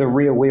 driving the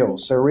rear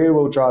wheels. So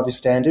rear-wheel drive is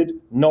standard,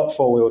 not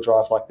four-wheel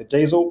drive like the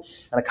diesel,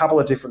 and a couple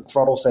of different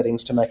throttle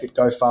settings to make it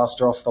go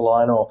faster off the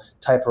line or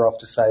taper off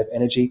to save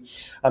energy.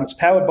 It's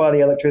powered by the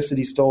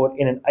electricity stored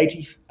in an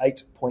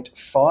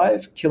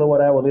 88.5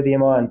 kilowatt-hour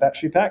lithium-ion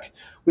battery pack,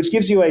 which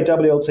gives you a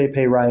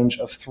WLTP range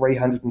of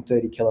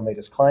 330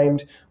 kilometres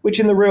claimed, which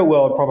in the real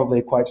world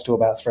probably equates to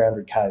about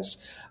 300 Ks.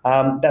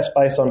 That's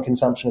based on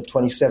consumption of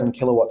 27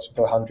 kilowatts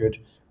per 100,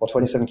 or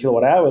 27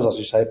 kilowatt hours, I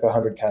should say, per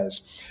 100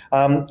 Ks.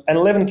 An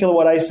 11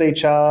 kilowatt AC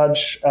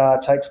charge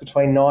takes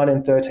between 9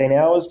 and 13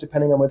 hours,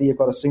 depending on whether you've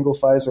got a single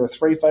phase or a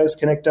 3-phase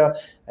connector,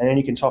 and then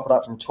you can top it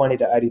up from 20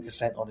 to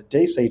 80% on a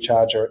DC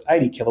charger at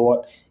 80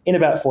 kilowatt in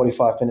about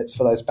 45 minutes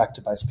for those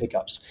back-to-base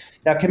pickups.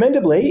 Now,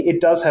 commendably, it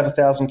does have a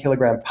 1,000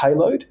 kilogram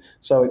payload,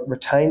 so it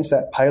retains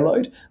that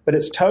payload, but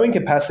its towing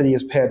capacity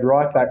is pared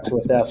right back to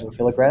 1,000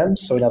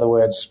 kilograms, so in other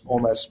words,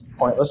 almost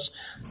pointless.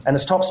 And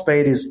its top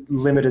speed is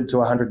limited to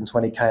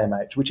 120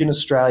 km/h, which in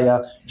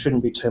Australia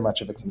shouldn't be too much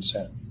of a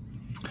concern.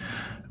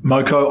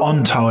 Moko,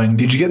 on towing,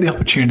 did you get the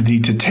opportunity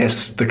to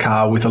test the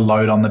car with a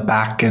load on the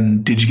back,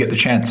 and did you get the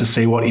chance to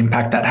see what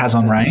impact that has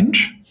on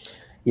range?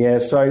 Yeah,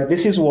 so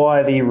this is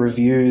why the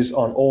reviews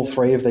on all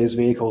 3 of these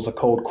vehicles are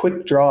called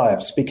quick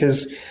drives,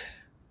 because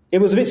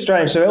it was a bit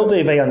strange. So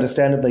LDV,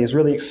 understandably, is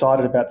really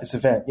excited about this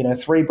event.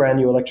 3 brand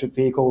new electric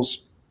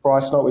vehicles,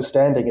 price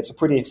notwithstanding. It's a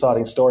pretty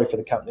exciting story for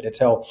the company to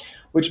tell,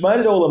 which made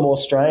it all the more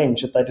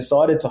strange that they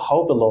decided to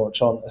hold the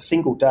launch on a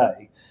single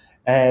day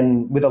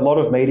and with a lot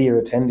of media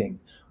attending,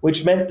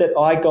 which meant that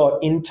I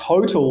got in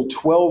total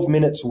 12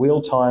 minutes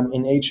wheel time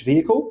in each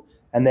vehicle,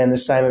 and then the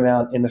same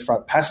amount in the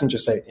front passenger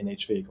seat in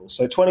each vehicle.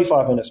 So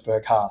 25 minutes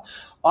per car.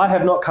 I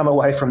have not come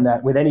away from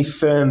that with any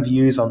firm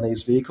views on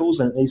these vehicles,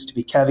 and it needs to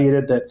be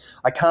caveated that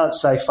I can't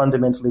say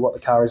fundamentally what the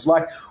car is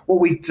like.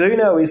 What we do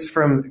know is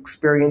from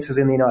experiences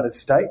in the United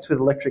States with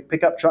electric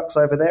pickup trucks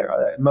over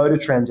there, Motor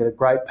Trend did a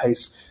great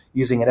piece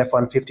using an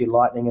F-150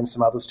 Lightning and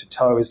some others to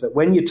tow, is that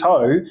when you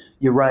tow,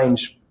 your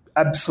range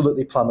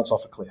absolutely plummets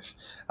off a cliff.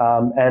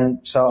 And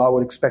so I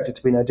would expect it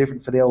to be no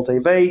different for the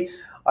LDV.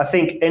 I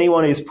think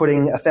anyone who's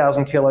putting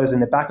 1,000 kilos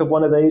in the back of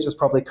one of these is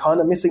probably kind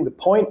of missing the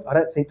point. I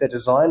don't think they're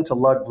designed to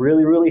lug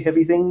really, really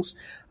heavy things.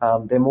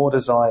 They're more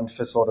designed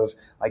for sort of,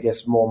 I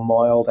guess, more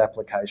mild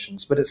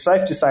applications. But it's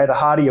safe to say the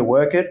harder you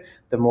work it,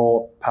 the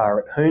more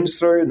power it hoons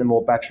through and the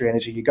more battery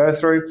energy you go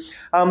through.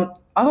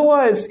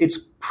 Otherwise, it's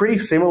pretty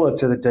similar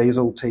to the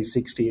diesel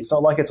T60. It's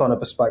not like it's on a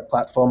bespoke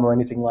platform or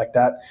anything like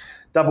that.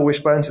 Double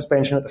wishbone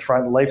suspension at the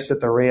front, leafs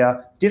at the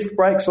rear, disc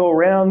brakes all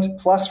round,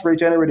 plus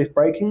regenerative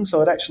braking,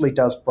 so it actually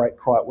does brake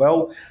quite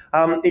well.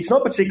 It's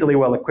not particularly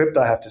well equipped,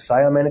 I have to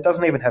say. I mean, it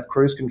doesn't even have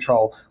cruise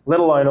control, let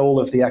alone all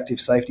of the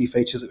active safety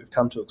features that we've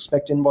come to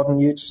expect in modern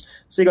utes.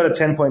 So you've got a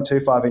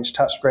 10.25-inch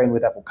touchscreen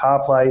with Apple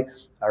CarPlay,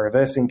 a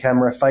reversing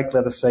camera, fake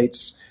leather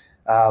seats,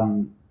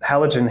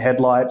 halogen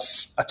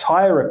headlights, a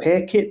tyre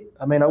repair kit.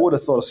 I mean, I would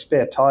have thought a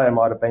spare tyre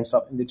might have been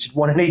something that you'd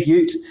want in a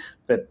ute,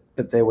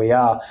 but there we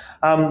are.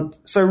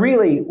 So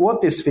really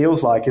what this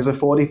feels like is a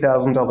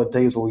 $40,000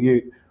 diesel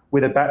ute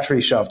with a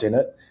battery shoved in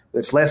it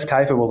that's less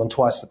capable than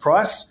twice the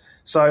price.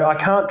 So I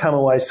can't come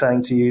away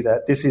saying to you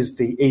that this is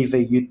the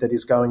EV ute that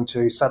is going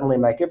to suddenly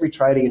make every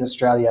tradie in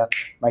Australia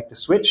make the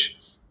switch.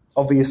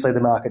 Obviously, the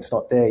market's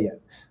not there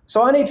yet.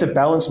 So I need to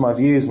balance my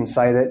views and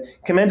say that,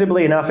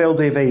 commendably enough,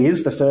 LDV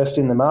is the first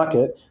in the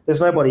market.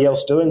 There's nobody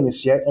else doing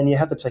this yet, and you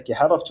have to take your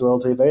hat off to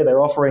LDV. They're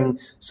offering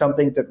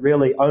something that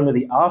really only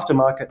the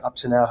aftermarket up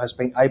to now has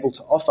been able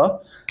to offer.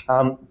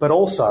 But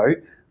also,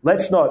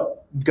 let's not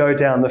go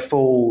down the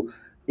full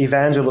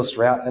evangelist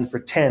route and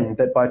pretend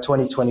that by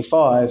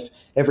 2025,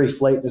 every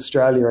fleet in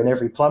Australia and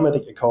every plumber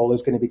that you call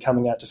is going to be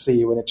coming out to see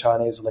you in a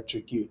Chinese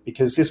electric ute,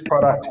 because this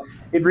product,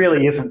 it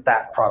really isn't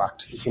that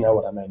product, if you know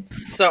what I mean.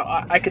 So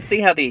I could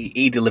see how the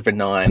eDeliver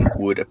 9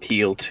 would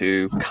appeal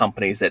to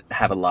companies that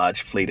have a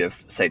large fleet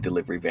of, say,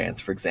 delivery vans,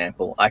 for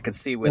example. I could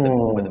see with the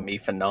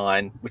MEFA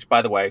 9, which,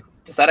 by the way,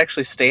 does that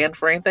actually stand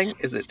for anything?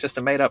 Is it just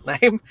a made-up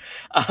name?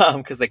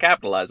 Because they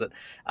capitalize it.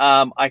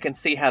 I can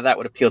see how that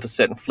would appeal to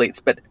certain fleets.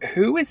 But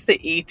who is the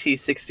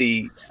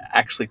ET60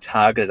 actually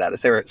targeted at?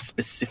 Is there a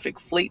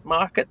specific fleet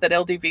market that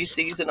LDV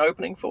sees an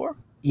opening for?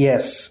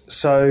 Yes.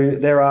 So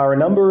there are a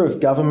number of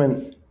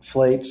government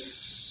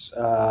fleets,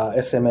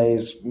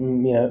 SMEs,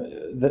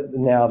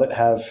 now that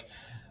have,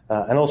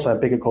 and also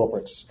bigger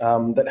corporates,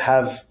 that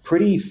have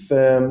pretty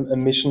firm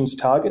emissions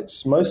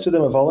targets. Most of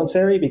them are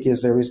voluntary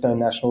because there is no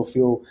national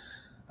fuel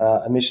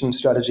emission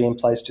strategy in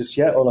place just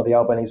yet, although the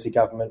Albanese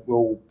government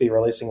will be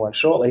releasing one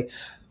shortly.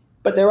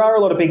 But there are a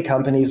lot of big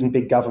companies and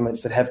big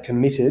governments that have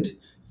committed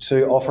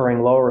to offering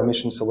lower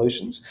emission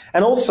solutions.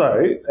 And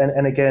also,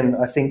 and again,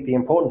 I think the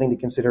important thing to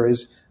consider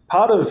is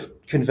part of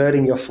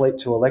converting your fleet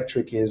to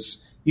electric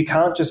is you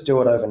can't just do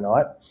it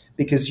overnight,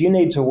 because you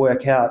need to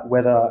work out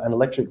whether an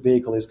electric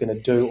vehicle is going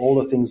to do all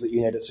the things that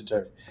you need it to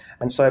do.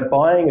 And so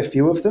buying a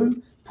few of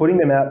them, putting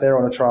them out there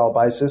on a trial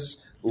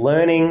basis,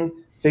 learning,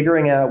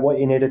 figuring out what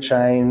you need to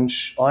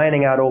change,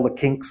 ironing out all the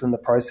kinks and the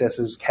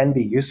processes can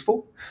be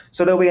useful.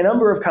 So there'll be a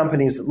number of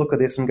companies that look at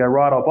this and go,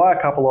 right, I'll buy a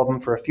couple of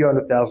them for a few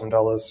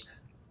 $100,000, a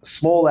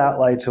small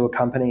outlay to a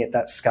company at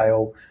that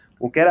scale.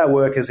 We'll get our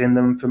workers in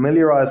them,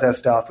 familiarise our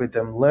staff with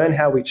them, learn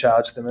how we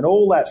charge them and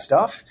all that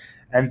stuff.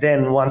 And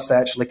then once they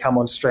actually come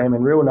on stream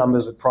in real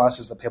numbers at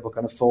prices that people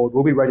can afford,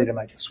 we'll be ready to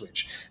make the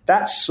switch.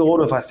 That's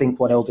sort of, I think,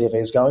 what LDV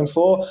is going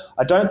for.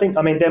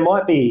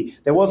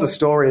 There was a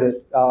story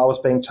that I was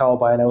being told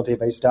by an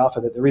LDV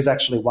staffer that there is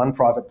actually one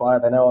private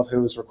buyer they know of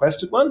who has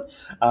requested one,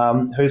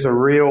 who's a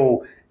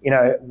real,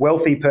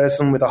 wealthy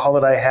person with a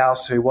holiday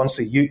house who wants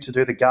a ute to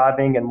do the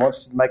gardening and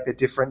wants to make the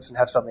difference and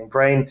have something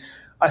green.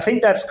 I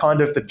think that's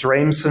kind of the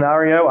dream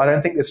scenario. I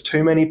don't think there's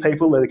too many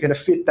people that are going to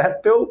fit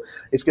that bill.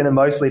 It's going to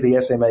mostly be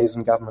SMEs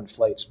and government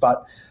fleets.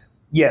 But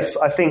yes,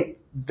 I think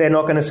they're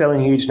not going to sell in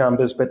huge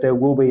numbers, but there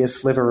will be a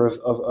sliver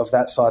of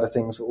that side of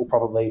things that will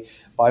probably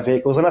buy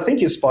vehicles. And I think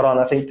you're spot on.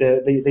 I think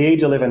the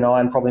eDeliver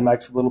 9 probably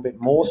makes a little bit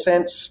more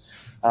sense.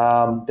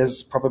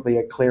 There's probably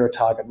a clearer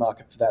target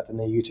market for that than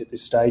the ute at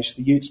this stage.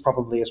 The ute's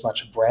probably as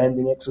much a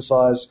branding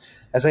exercise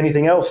as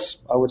anything else,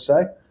 I would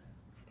say.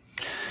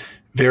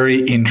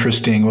 Very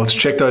interesting. Well, to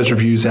check those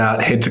reviews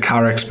out, head to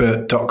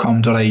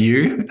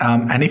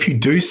carexpert.com.au. And if you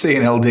do see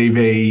an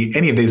LDV,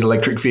 any of these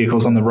electric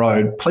vehicles on the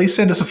road, please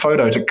send us a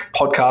photo to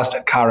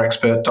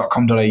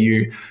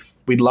podcast@carexpert.com.au.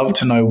 We'd love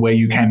to know where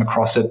you came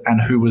across it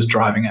and who was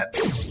driving it.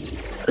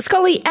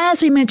 Scully,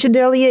 as we mentioned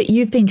earlier,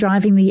 you've been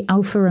driving the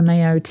Alfa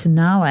Romeo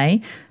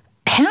Tonale.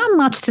 How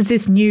much does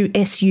this new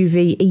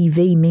SUV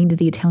EV mean to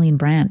the Italian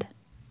brand?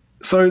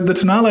 So the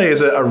Tonale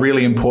is a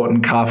really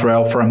important car for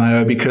Alfa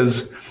Romeo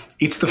because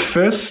it's the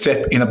first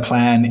step in a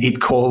plan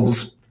it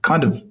calls I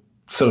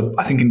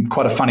think in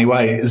quite a funny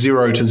way,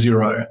 0 to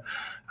 0.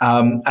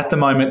 At the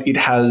moment, it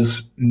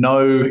has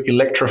no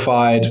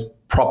electrified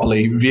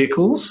properly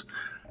vehicles,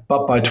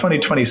 but by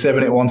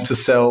 2027, it wants to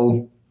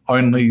sell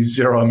only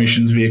zero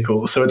emissions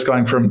vehicles. So it's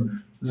going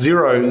from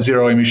zero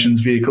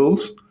emissions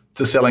vehicles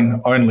to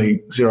selling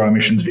only zero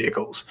emissions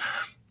vehicles.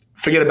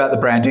 Forget about the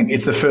branding.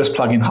 It's the first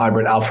plug-in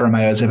hybrid Alfa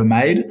Romeo has ever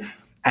made.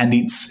 And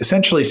it's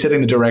essentially setting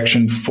the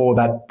direction for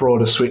that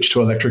broader switch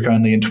to electric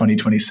only in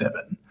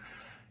 2027.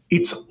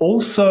 It's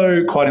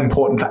also quite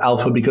important for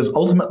Alfa because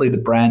ultimately the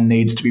brand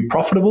needs to be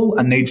profitable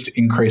and needs to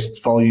increase its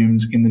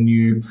volumes in the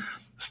new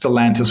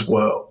Stellantis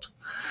world.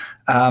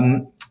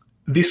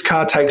 This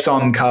car takes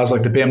on cars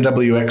like the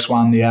BMW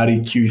X1, the Audi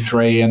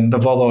Q3 and the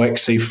Volvo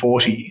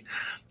XC40,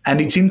 and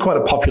it's in quite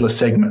a popular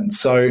segment.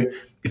 So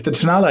if the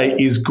Tonale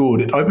is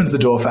good, it opens the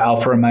door for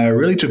Alfa Romeo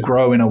really to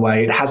grow in a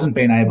way it hasn't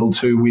been able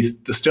to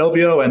with the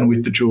Stelvio and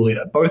with the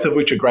Giulia, both of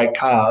which are great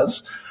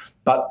cars,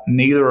 but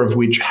neither of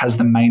which has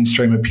the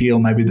mainstream appeal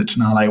maybe the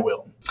Tonale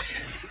will.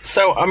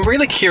 So I'm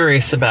really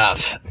curious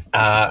about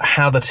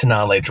how the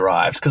Tonale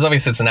drives, because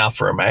obviously it's an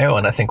Alfa Romeo,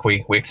 and I think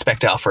we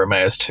expect Alfa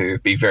Romeos to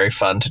be very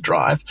fun to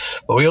drive.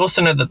 But we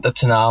also know that the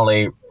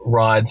Tonale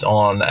rides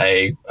on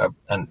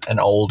an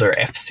older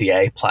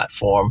FCA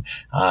platform.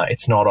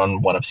 It's not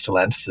on one of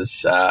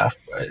Stellantis'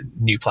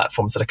 new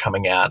platforms that are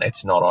coming out.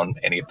 It's not on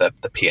any of the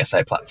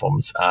PSA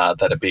platforms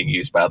that are being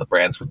used by other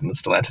brands within the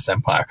Stellantis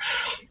empire.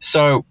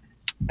 So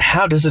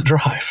how does it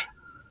drive?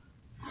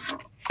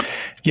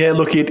 Yeah,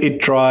 look, it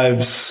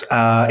drives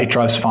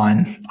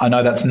fine. I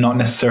know that's not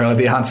necessarily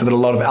the answer that a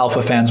lot of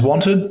Alfa fans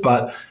wanted,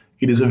 but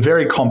it is a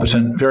very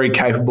competent, very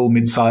capable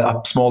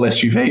small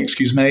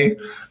SUV,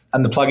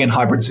 and the plug-in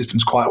hybrid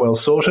system's quite well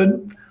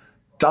sorted.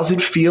 Does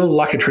it feel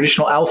like a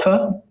traditional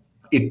Alfa?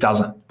 It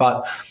doesn't,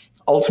 but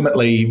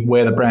ultimately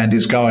where the brand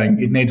is going,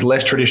 it needs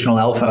less traditional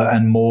Alfa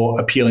and more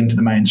appealing to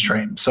the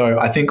mainstream. So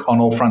I think on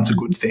all fronts a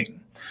good thing.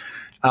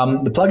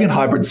 The plug-in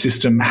hybrid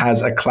system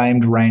has a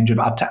claimed range of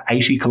up to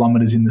 80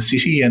 kilometres in the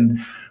city, and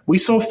we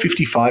saw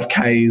 55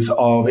 Ks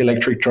of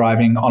electric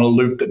driving on a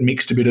loop that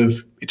mixed a bit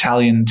of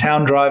Italian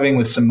town driving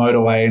with some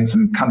motorway and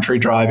some country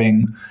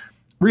driving.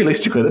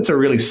 Realistically, that's a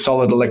really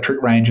solid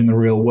electric range in the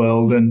real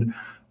world, and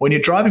when you're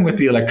driving with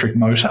the electric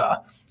motor,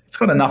 it's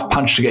got enough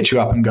punch to get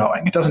you up and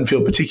going. It doesn't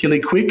feel particularly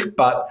quick,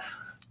 but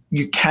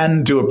you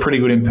can do a pretty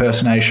good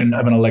impersonation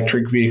of an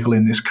electric vehicle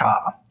in this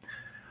car.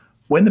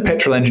 When the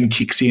petrol engine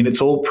kicks in, it's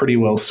all pretty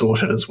well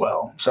sorted as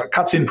well. So it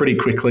cuts in pretty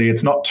quickly.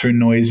 It's not too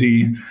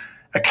noisy.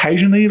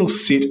 Occasionally, it'll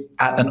sit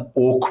at an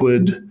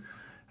awkward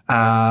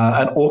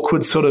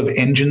sort of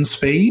engine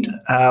speed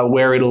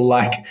where it'll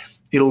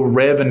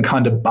rev and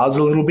kind of buzz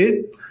a little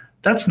bit.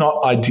 That's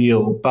not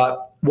ideal,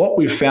 but what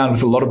we've found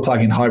with a lot of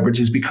plug-in hybrids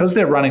is because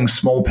they're running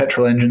small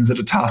petrol engines that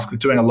are tasked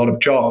with doing a lot of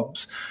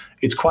jobs,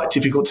 it's quite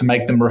difficult to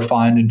make them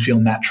refined and feel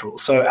natural.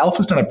 So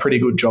Alfa's done a pretty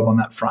good job on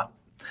that front.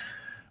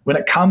 When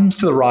it comes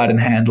to the ride and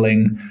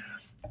handling,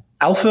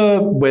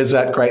 Alfa wears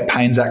at great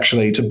pains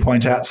actually to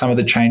point out some of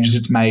the changes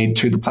it's made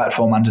to the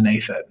platform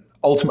underneath it.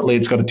 Ultimately,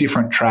 it's got a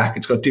different track.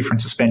 It's got different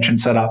suspension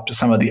set up to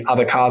some of the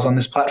other cars on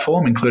this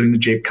platform, including the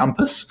Jeep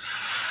Compass.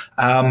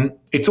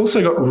 It's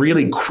also got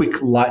really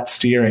quick light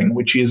steering,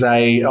 which is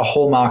a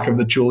hallmark of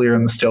the Giulia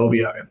and the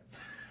Stelvio.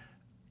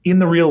 In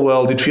the real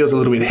world, it feels a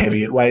little bit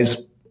heavy. It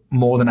weighs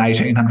more than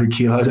 1,800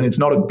 kilos, and it's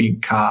not a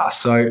big car.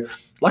 So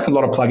like a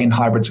lot of plug-in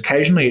hybrids,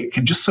 occasionally it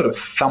can just sort of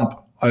thump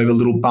over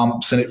little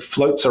bumps and it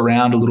floats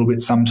around a little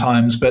bit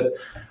sometimes. But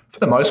for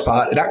the most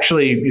part, it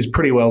actually is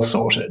pretty well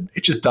sorted.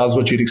 It just does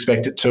what you'd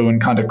expect it to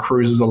and kind of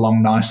cruises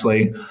along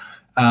nicely.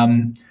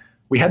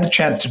 We had the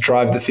chance to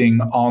drive the thing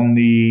on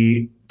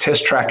the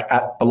test track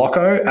at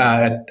Balocco,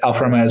 at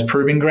Alfa Romeo's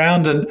proving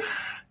ground. And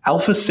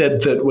Alfa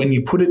said that when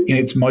you put it in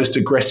its most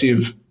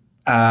aggressive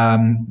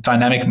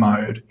dynamic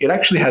mode, it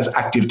actually has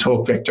active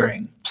torque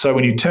vectoring. So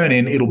when you turn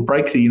in, it'll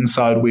brake the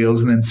inside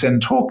wheels and then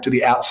send torque to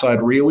the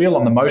outside rear wheel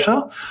on the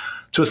motor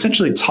to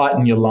essentially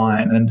tighten your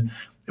line. And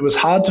it was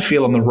hard to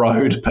feel on the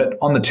road, but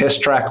on the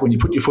test track, when you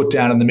put your foot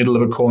down in the middle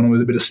of a corner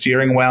with a bit of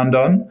steering wound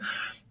on,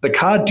 the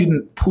car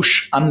didn't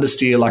push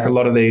understeer like a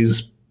lot of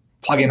these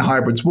plug-in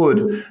hybrids would.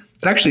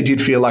 It actually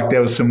did feel like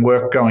there was some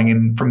work going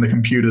in from the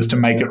computers to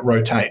make it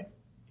rotate.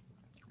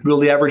 Will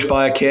the average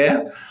buyer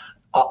care?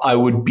 I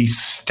would be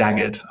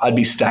staggered. I'd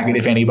be staggered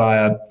if any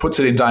buyer puts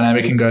it in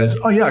dynamic and goes,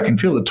 oh yeah, I can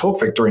feel the torque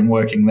vectoring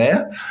working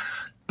there.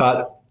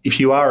 But if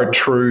you are a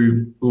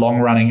true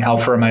long-running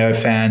Alfa Romeo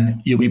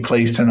fan, you'll be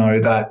pleased to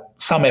know that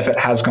some effort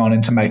has gone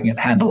into making it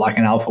handle like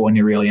an Alfa when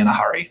you're really in a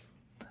hurry.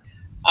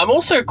 I'm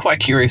also quite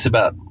curious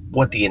about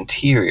what the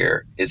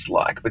interior is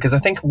like, because I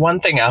think one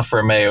thing Alfa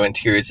Romeo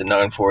interiors are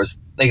known for is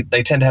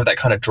they tend to have that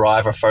kind of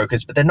driver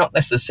focus, but they're not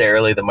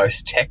necessarily the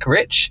most tech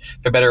rich,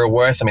 for better or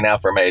worse. I mean,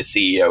 Alfa Romeo's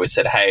CEO has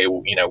said, hey,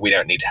 we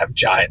don't need to have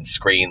giant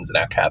screens in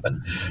our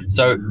cabin.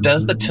 So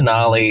does the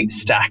Tonale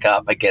stack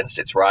up against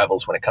its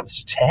rivals when it comes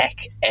to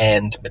tech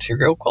and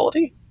material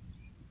quality?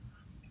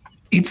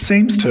 It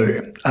seems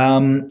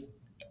to.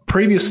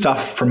 Previous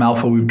stuff from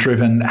Alfa we've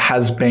driven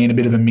has been a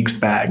bit of a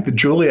mixed bag. The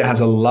Giulia has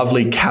a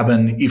lovely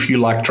cabin if you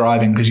like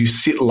driving because you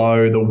sit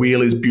low, the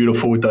wheel is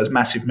beautiful with those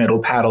massive metal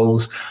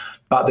paddles,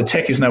 but the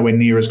tech is nowhere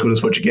near as good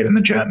as what you get in the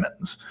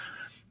Germans.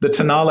 The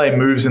Tonale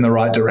moves in the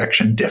right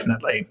direction,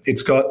 definitely.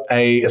 It's got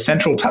a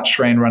central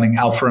touchscreen running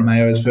Alfa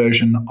Romeo's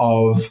version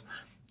of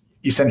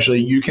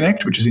essentially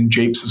Uconnect, which is in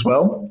Jeeps as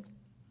well.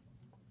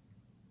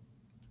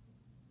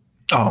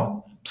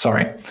 Oh,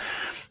 sorry.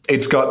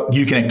 It's got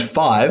Uconnect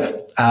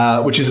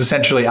 5, which is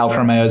essentially Alfa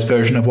Romeo's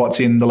version of what's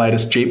in the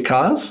latest Jeep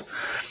cars.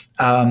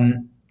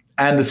 And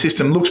the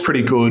system looks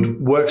pretty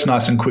good, works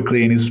nice and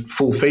quickly and is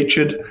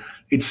full-featured.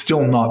 It's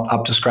still not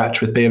up to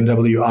scratch with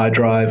BMW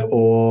iDrive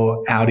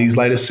or Audi's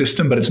latest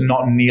system, but it's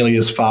not nearly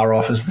as far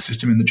off as the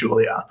system in the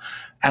Giulia.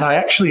 And I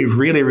actually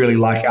really, really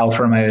like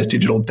Alfa Romeo's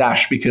digital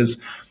dash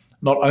because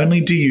not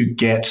only do you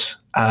get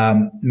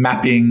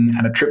mapping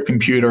and a trip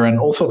computer and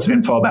all sorts of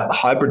info about the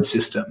hybrid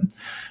system,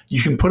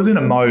 you can put it in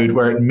a mode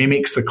where it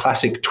mimics the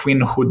classic twin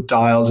hood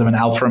dials of an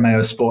Alfa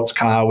Romeo sports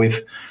car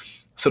with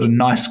sort of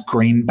nice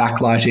green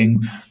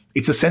backlighting.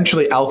 It's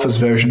essentially Alpha's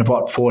version of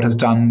what Ford has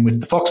done with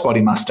the Fox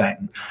body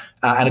Mustang.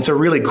 And it's a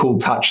really cool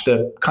touch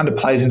that kind of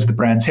plays into the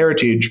brand's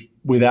heritage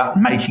without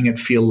making it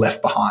feel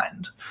left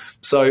behind.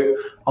 So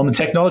on the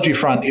technology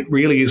front, it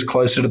really is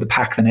closer to the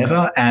pack than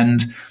ever.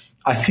 And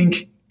I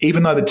think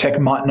even though the tech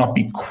might not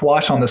be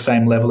quite on the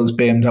same level as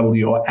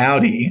BMW or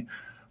Audi,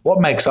 what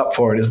makes up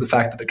for it is the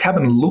fact that the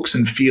cabin looks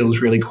and feels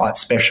really quite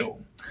special.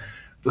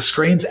 The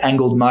screen's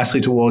angled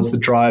nicely towards the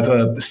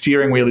driver. The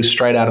steering wheel is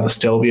straight out of the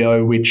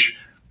Stelvio, which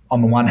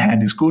on the one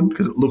hand is good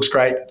because it looks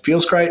great, it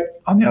feels great.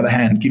 On the other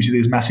hand, it gives you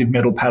these massive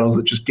metal paddles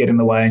that just get in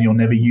the way and you'll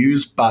never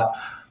use, but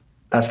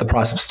that's the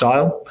price of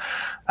style.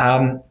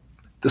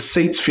 The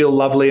seats feel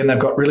lovely and they've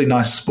got really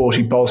nice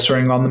sporty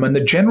bolstering on them, and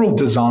the general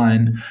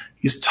design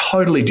is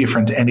totally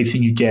different to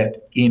anything you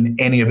get in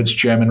any of its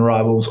German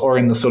rivals or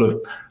in the sort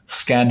of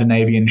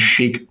Scandinavian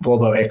chic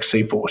Volvo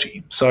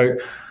XC40. So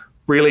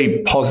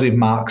really positive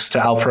marks to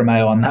Alfa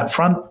Romeo on that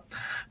front.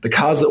 The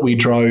cars that we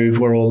drove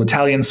were all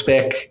Italian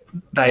spec.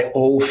 They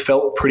all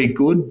felt pretty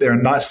good. There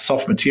are nice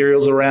soft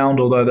materials around,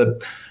 although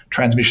the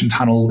transmission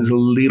tunnel is a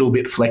little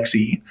bit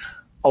flexy.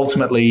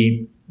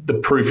 Ultimately, the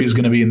proof is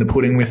going to be in the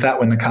pudding with that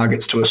when the car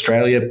gets to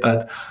Australia.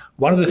 But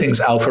one of the things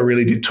Alfa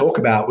really did talk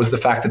about was the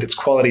fact that its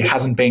quality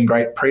hasn't been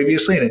great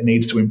previously and it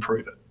needs to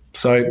improve it.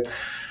 So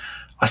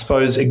I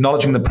suppose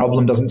acknowledging the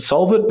problem doesn't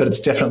solve it, but it's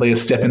definitely a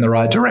step in the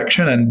right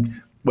direction.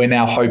 And we're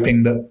now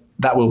hoping that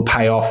that will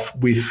pay off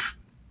with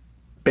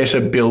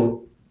better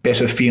built,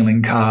 better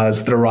feeling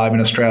cars that arrive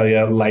in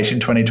Australia late in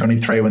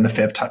 2023 when the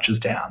FEV touches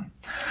down.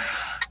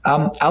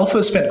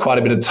 Alfa spent quite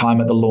a bit of time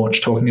at the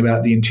launch talking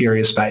about the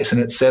interior space,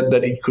 and it said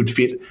that it could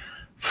fit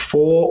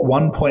 4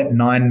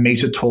 1.9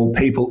 metre tall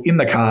people in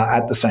the car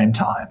at the same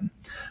time.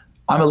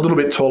 I'm a little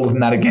bit taller than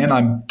that again.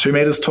 I'm 2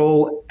 metres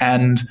tall,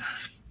 and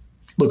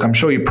look, I'm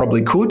sure you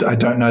probably could. I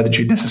don't know that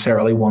you'd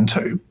necessarily want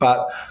to,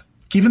 but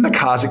given the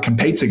cars it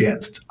competes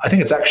against, I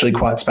think it's actually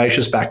quite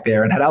spacious back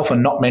there. And had Alfa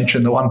not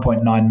mentioned the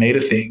 1.9 metre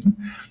thing,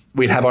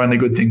 we'd have only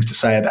good things to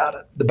say about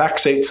it. The back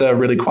seats are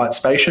really quite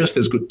spacious.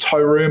 There's good tow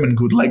room and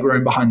good leg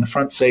room behind the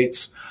front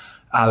seats.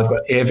 They've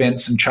got air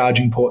vents and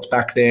charging ports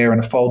back there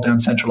and a fold-down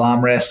central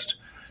armrest.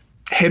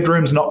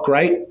 Headroom's not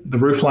great. The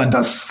roofline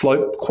does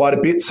slope quite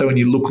a bit, so when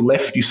you look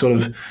left,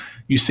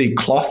 you see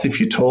cloth if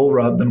you're tall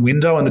rather than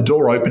window, and the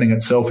door opening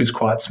itself is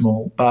quite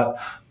small. But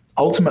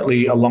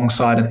ultimately,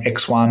 alongside an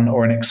X1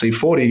 or an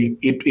XC40,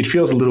 it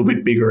feels a little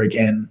bit bigger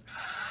again.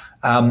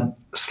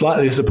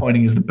 Slightly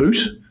disappointing is the boot.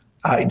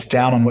 It's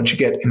down on what you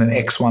get in an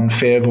X1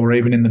 FEV or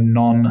even in the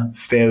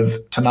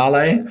non-FEV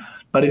Tonale,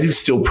 but it is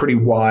still pretty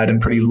wide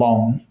and pretty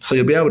long, so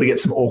you'll be able to get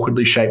some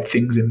awkwardly shaped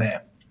things in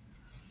there.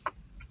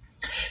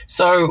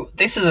 So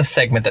this is a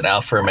segment that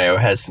Alfa Romeo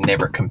has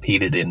never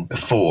competed in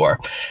before.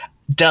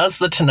 Does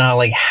the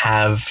Tonale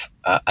have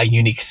a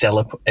unique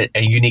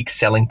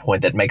selling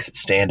point that makes it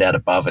stand out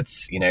above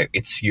its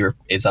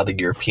other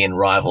European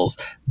rivals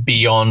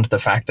beyond the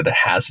fact that it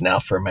has an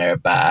Alfa Romeo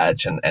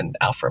badge and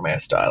Alfa Romeo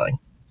styling?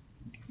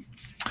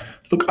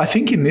 Look, I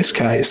think in this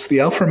case,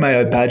 the Alfa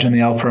Romeo badge and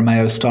the Alfa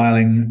Romeo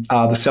styling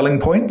are the selling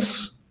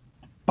points,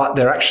 but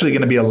they're actually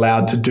going to be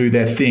allowed to do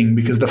their thing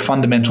because the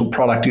fundamental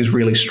product is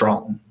really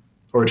strong,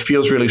 or it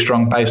feels really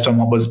strong based on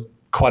what was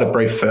quite a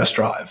brief first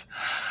drive.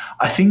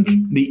 I think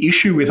the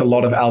issue with a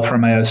lot of Alfa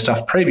Romeo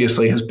stuff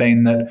previously has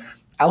been that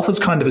Alfa's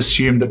kind of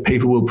assumed that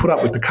people will put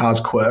up with the car's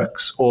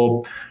quirks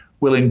or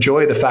will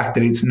enjoy the fact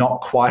that it's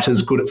not quite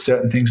as good at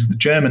certain things as the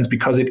Germans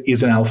because it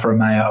is an Alfa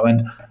Romeo.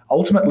 And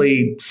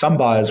ultimately, some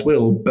buyers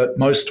will, but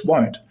most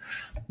won't.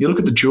 You look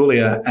at the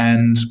Giulia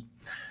and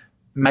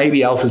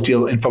maybe Alfa's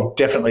dealer, in fact,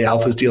 definitely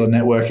Alfa's dealer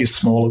network is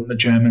smaller than the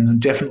Germans, and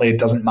definitely it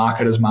doesn't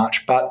market as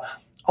much. But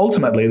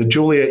ultimately, the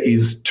Giulia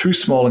is too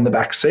small in the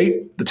back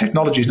seat. The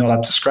technology is not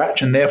up to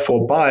scratch, and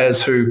therefore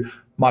buyers who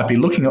might be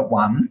looking at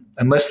one,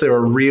 unless they're a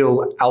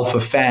real Alfa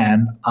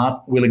fan,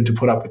 aren't willing to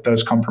put up with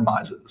those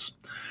compromises.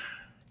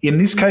 In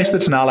this case, the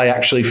Tonale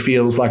actually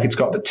feels like it's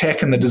got the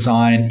tech and the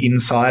design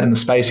inside and the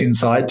space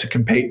inside to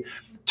compete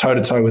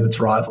toe-to-toe with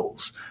its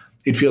rivals.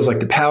 It feels like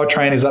the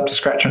powertrain is up to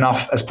scratch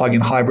enough as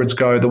plug-in hybrids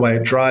go. The way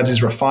it drives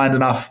is refined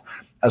enough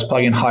as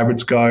plug-in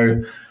hybrids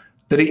go,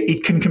 that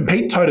it can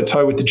compete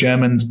toe-to-toe with the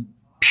Germans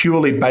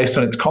purely based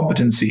on its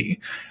competency.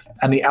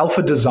 And the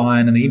Alfa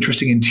design and the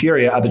interesting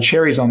interior are the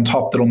cherries on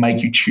top that'll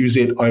make you choose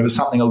it over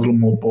something a little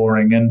more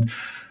boring. And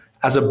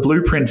as a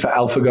blueprint for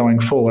Alfa going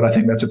forward, I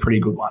think that's a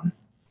pretty good one.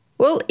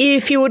 Well,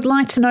 if you would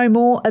like to know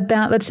more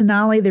about the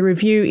Tonale, the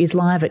review is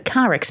live at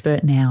Car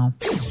Expert now.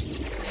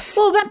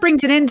 Well, that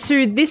brings an end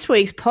to this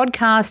week's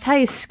podcast.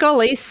 Hey,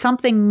 Scully,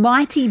 something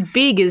mighty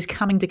big is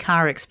coming to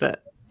Car Expert.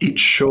 It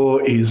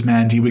sure is,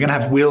 Mandy. We're going to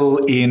have Will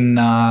in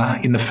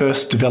the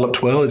first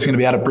developed world. It's going to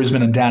be out of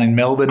Brisbane and down in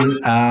Melbourne,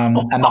 and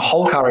the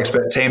whole Car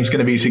Expert team is going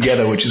to be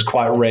together, which is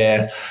quite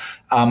rare.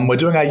 We're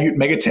doing our Ute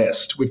Mega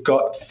Test. We've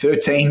got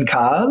 13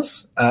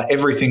 cars,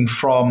 everything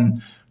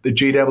from the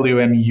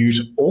GWM Ute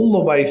all the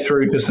way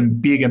through to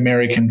some big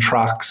American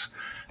trucks,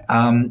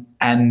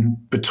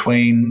 and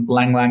between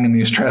Lang Lang and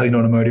the Australian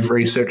Automotive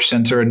Research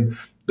Centre and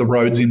the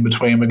roads in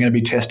between. We're going to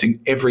be testing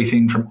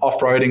everything from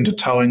off-roading to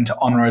towing to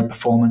on-road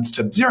performance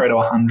to 0 to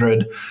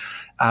 100.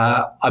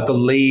 I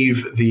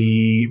believe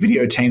the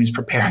video team is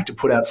preparing to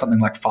put out something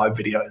like 5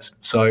 videos.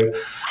 So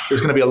there's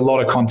going to be a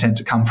lot of content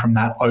to come from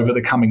that over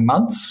the coming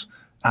months.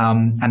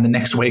 And the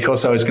next week or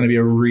so is going to be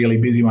a really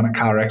busy one at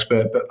Car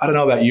Expert. But I don't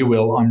know about you,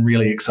 Will. I'm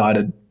really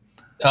excited.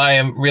 I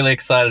am really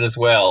excited as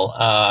well.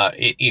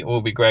 It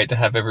will be great to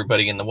have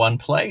everybody in the one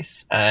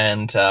place.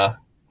 And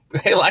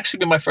it'll actually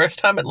be my first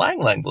time at Lang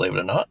Lang, believe it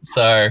or not.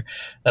 So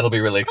that'll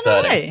be really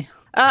exciting.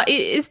 Oh,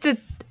 is the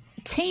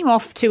team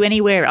off to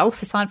anywhere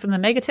else aside from the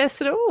mega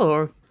test at all,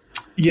 or?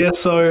 Yeah,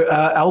 so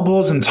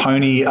Albors and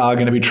Tony are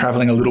going to be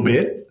travelling a little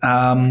bit.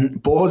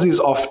 Bors is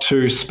off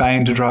to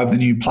Spain to drive the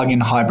new plug-in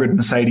hybrid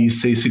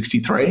Mercedes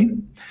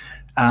C63,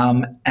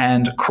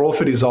 and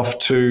Crawford is off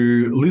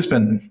to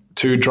Lisbon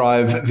to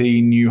drive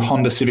the new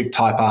Honda Civic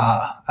Type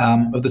R.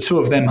 Of the two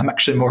of them, I'm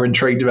actually more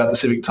intrigued about the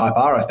Civic Type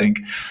R, I think.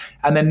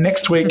 And then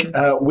next week,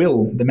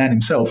 Will, the man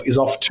himself, is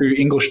off to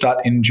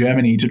Ingolstadt in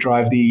Germany to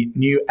drive the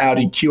new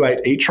Audi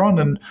Q8 e-tron,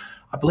 and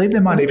I believe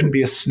there might even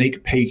be a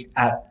sneak peek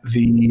at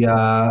the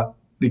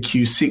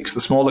Q6, the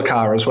smaller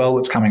car as well,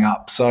 that's coming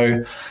up.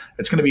 So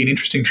it's going to be an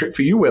interesting trip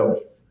for you,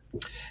 Will.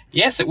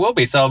 Yes, it will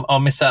be. So I'll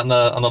miss out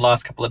on the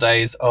last couple of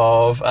days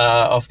of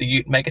the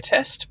Ute Mega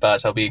Test,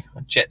 but I'll be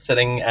jet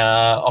setting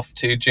off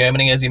to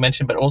Germany, as you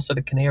mentioned, but also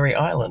the Canary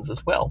Islands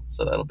as well.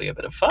 So that'll be a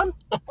bit of fun.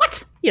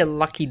 What? You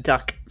lucky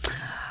duck.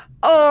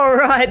 All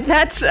right,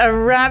 that's a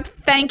wrap.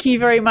 Thank you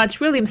very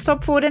much, William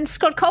Stopford and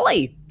Scott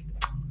Colley.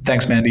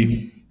 Thanks,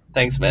 Mandy.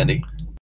 Thanks, Mandy.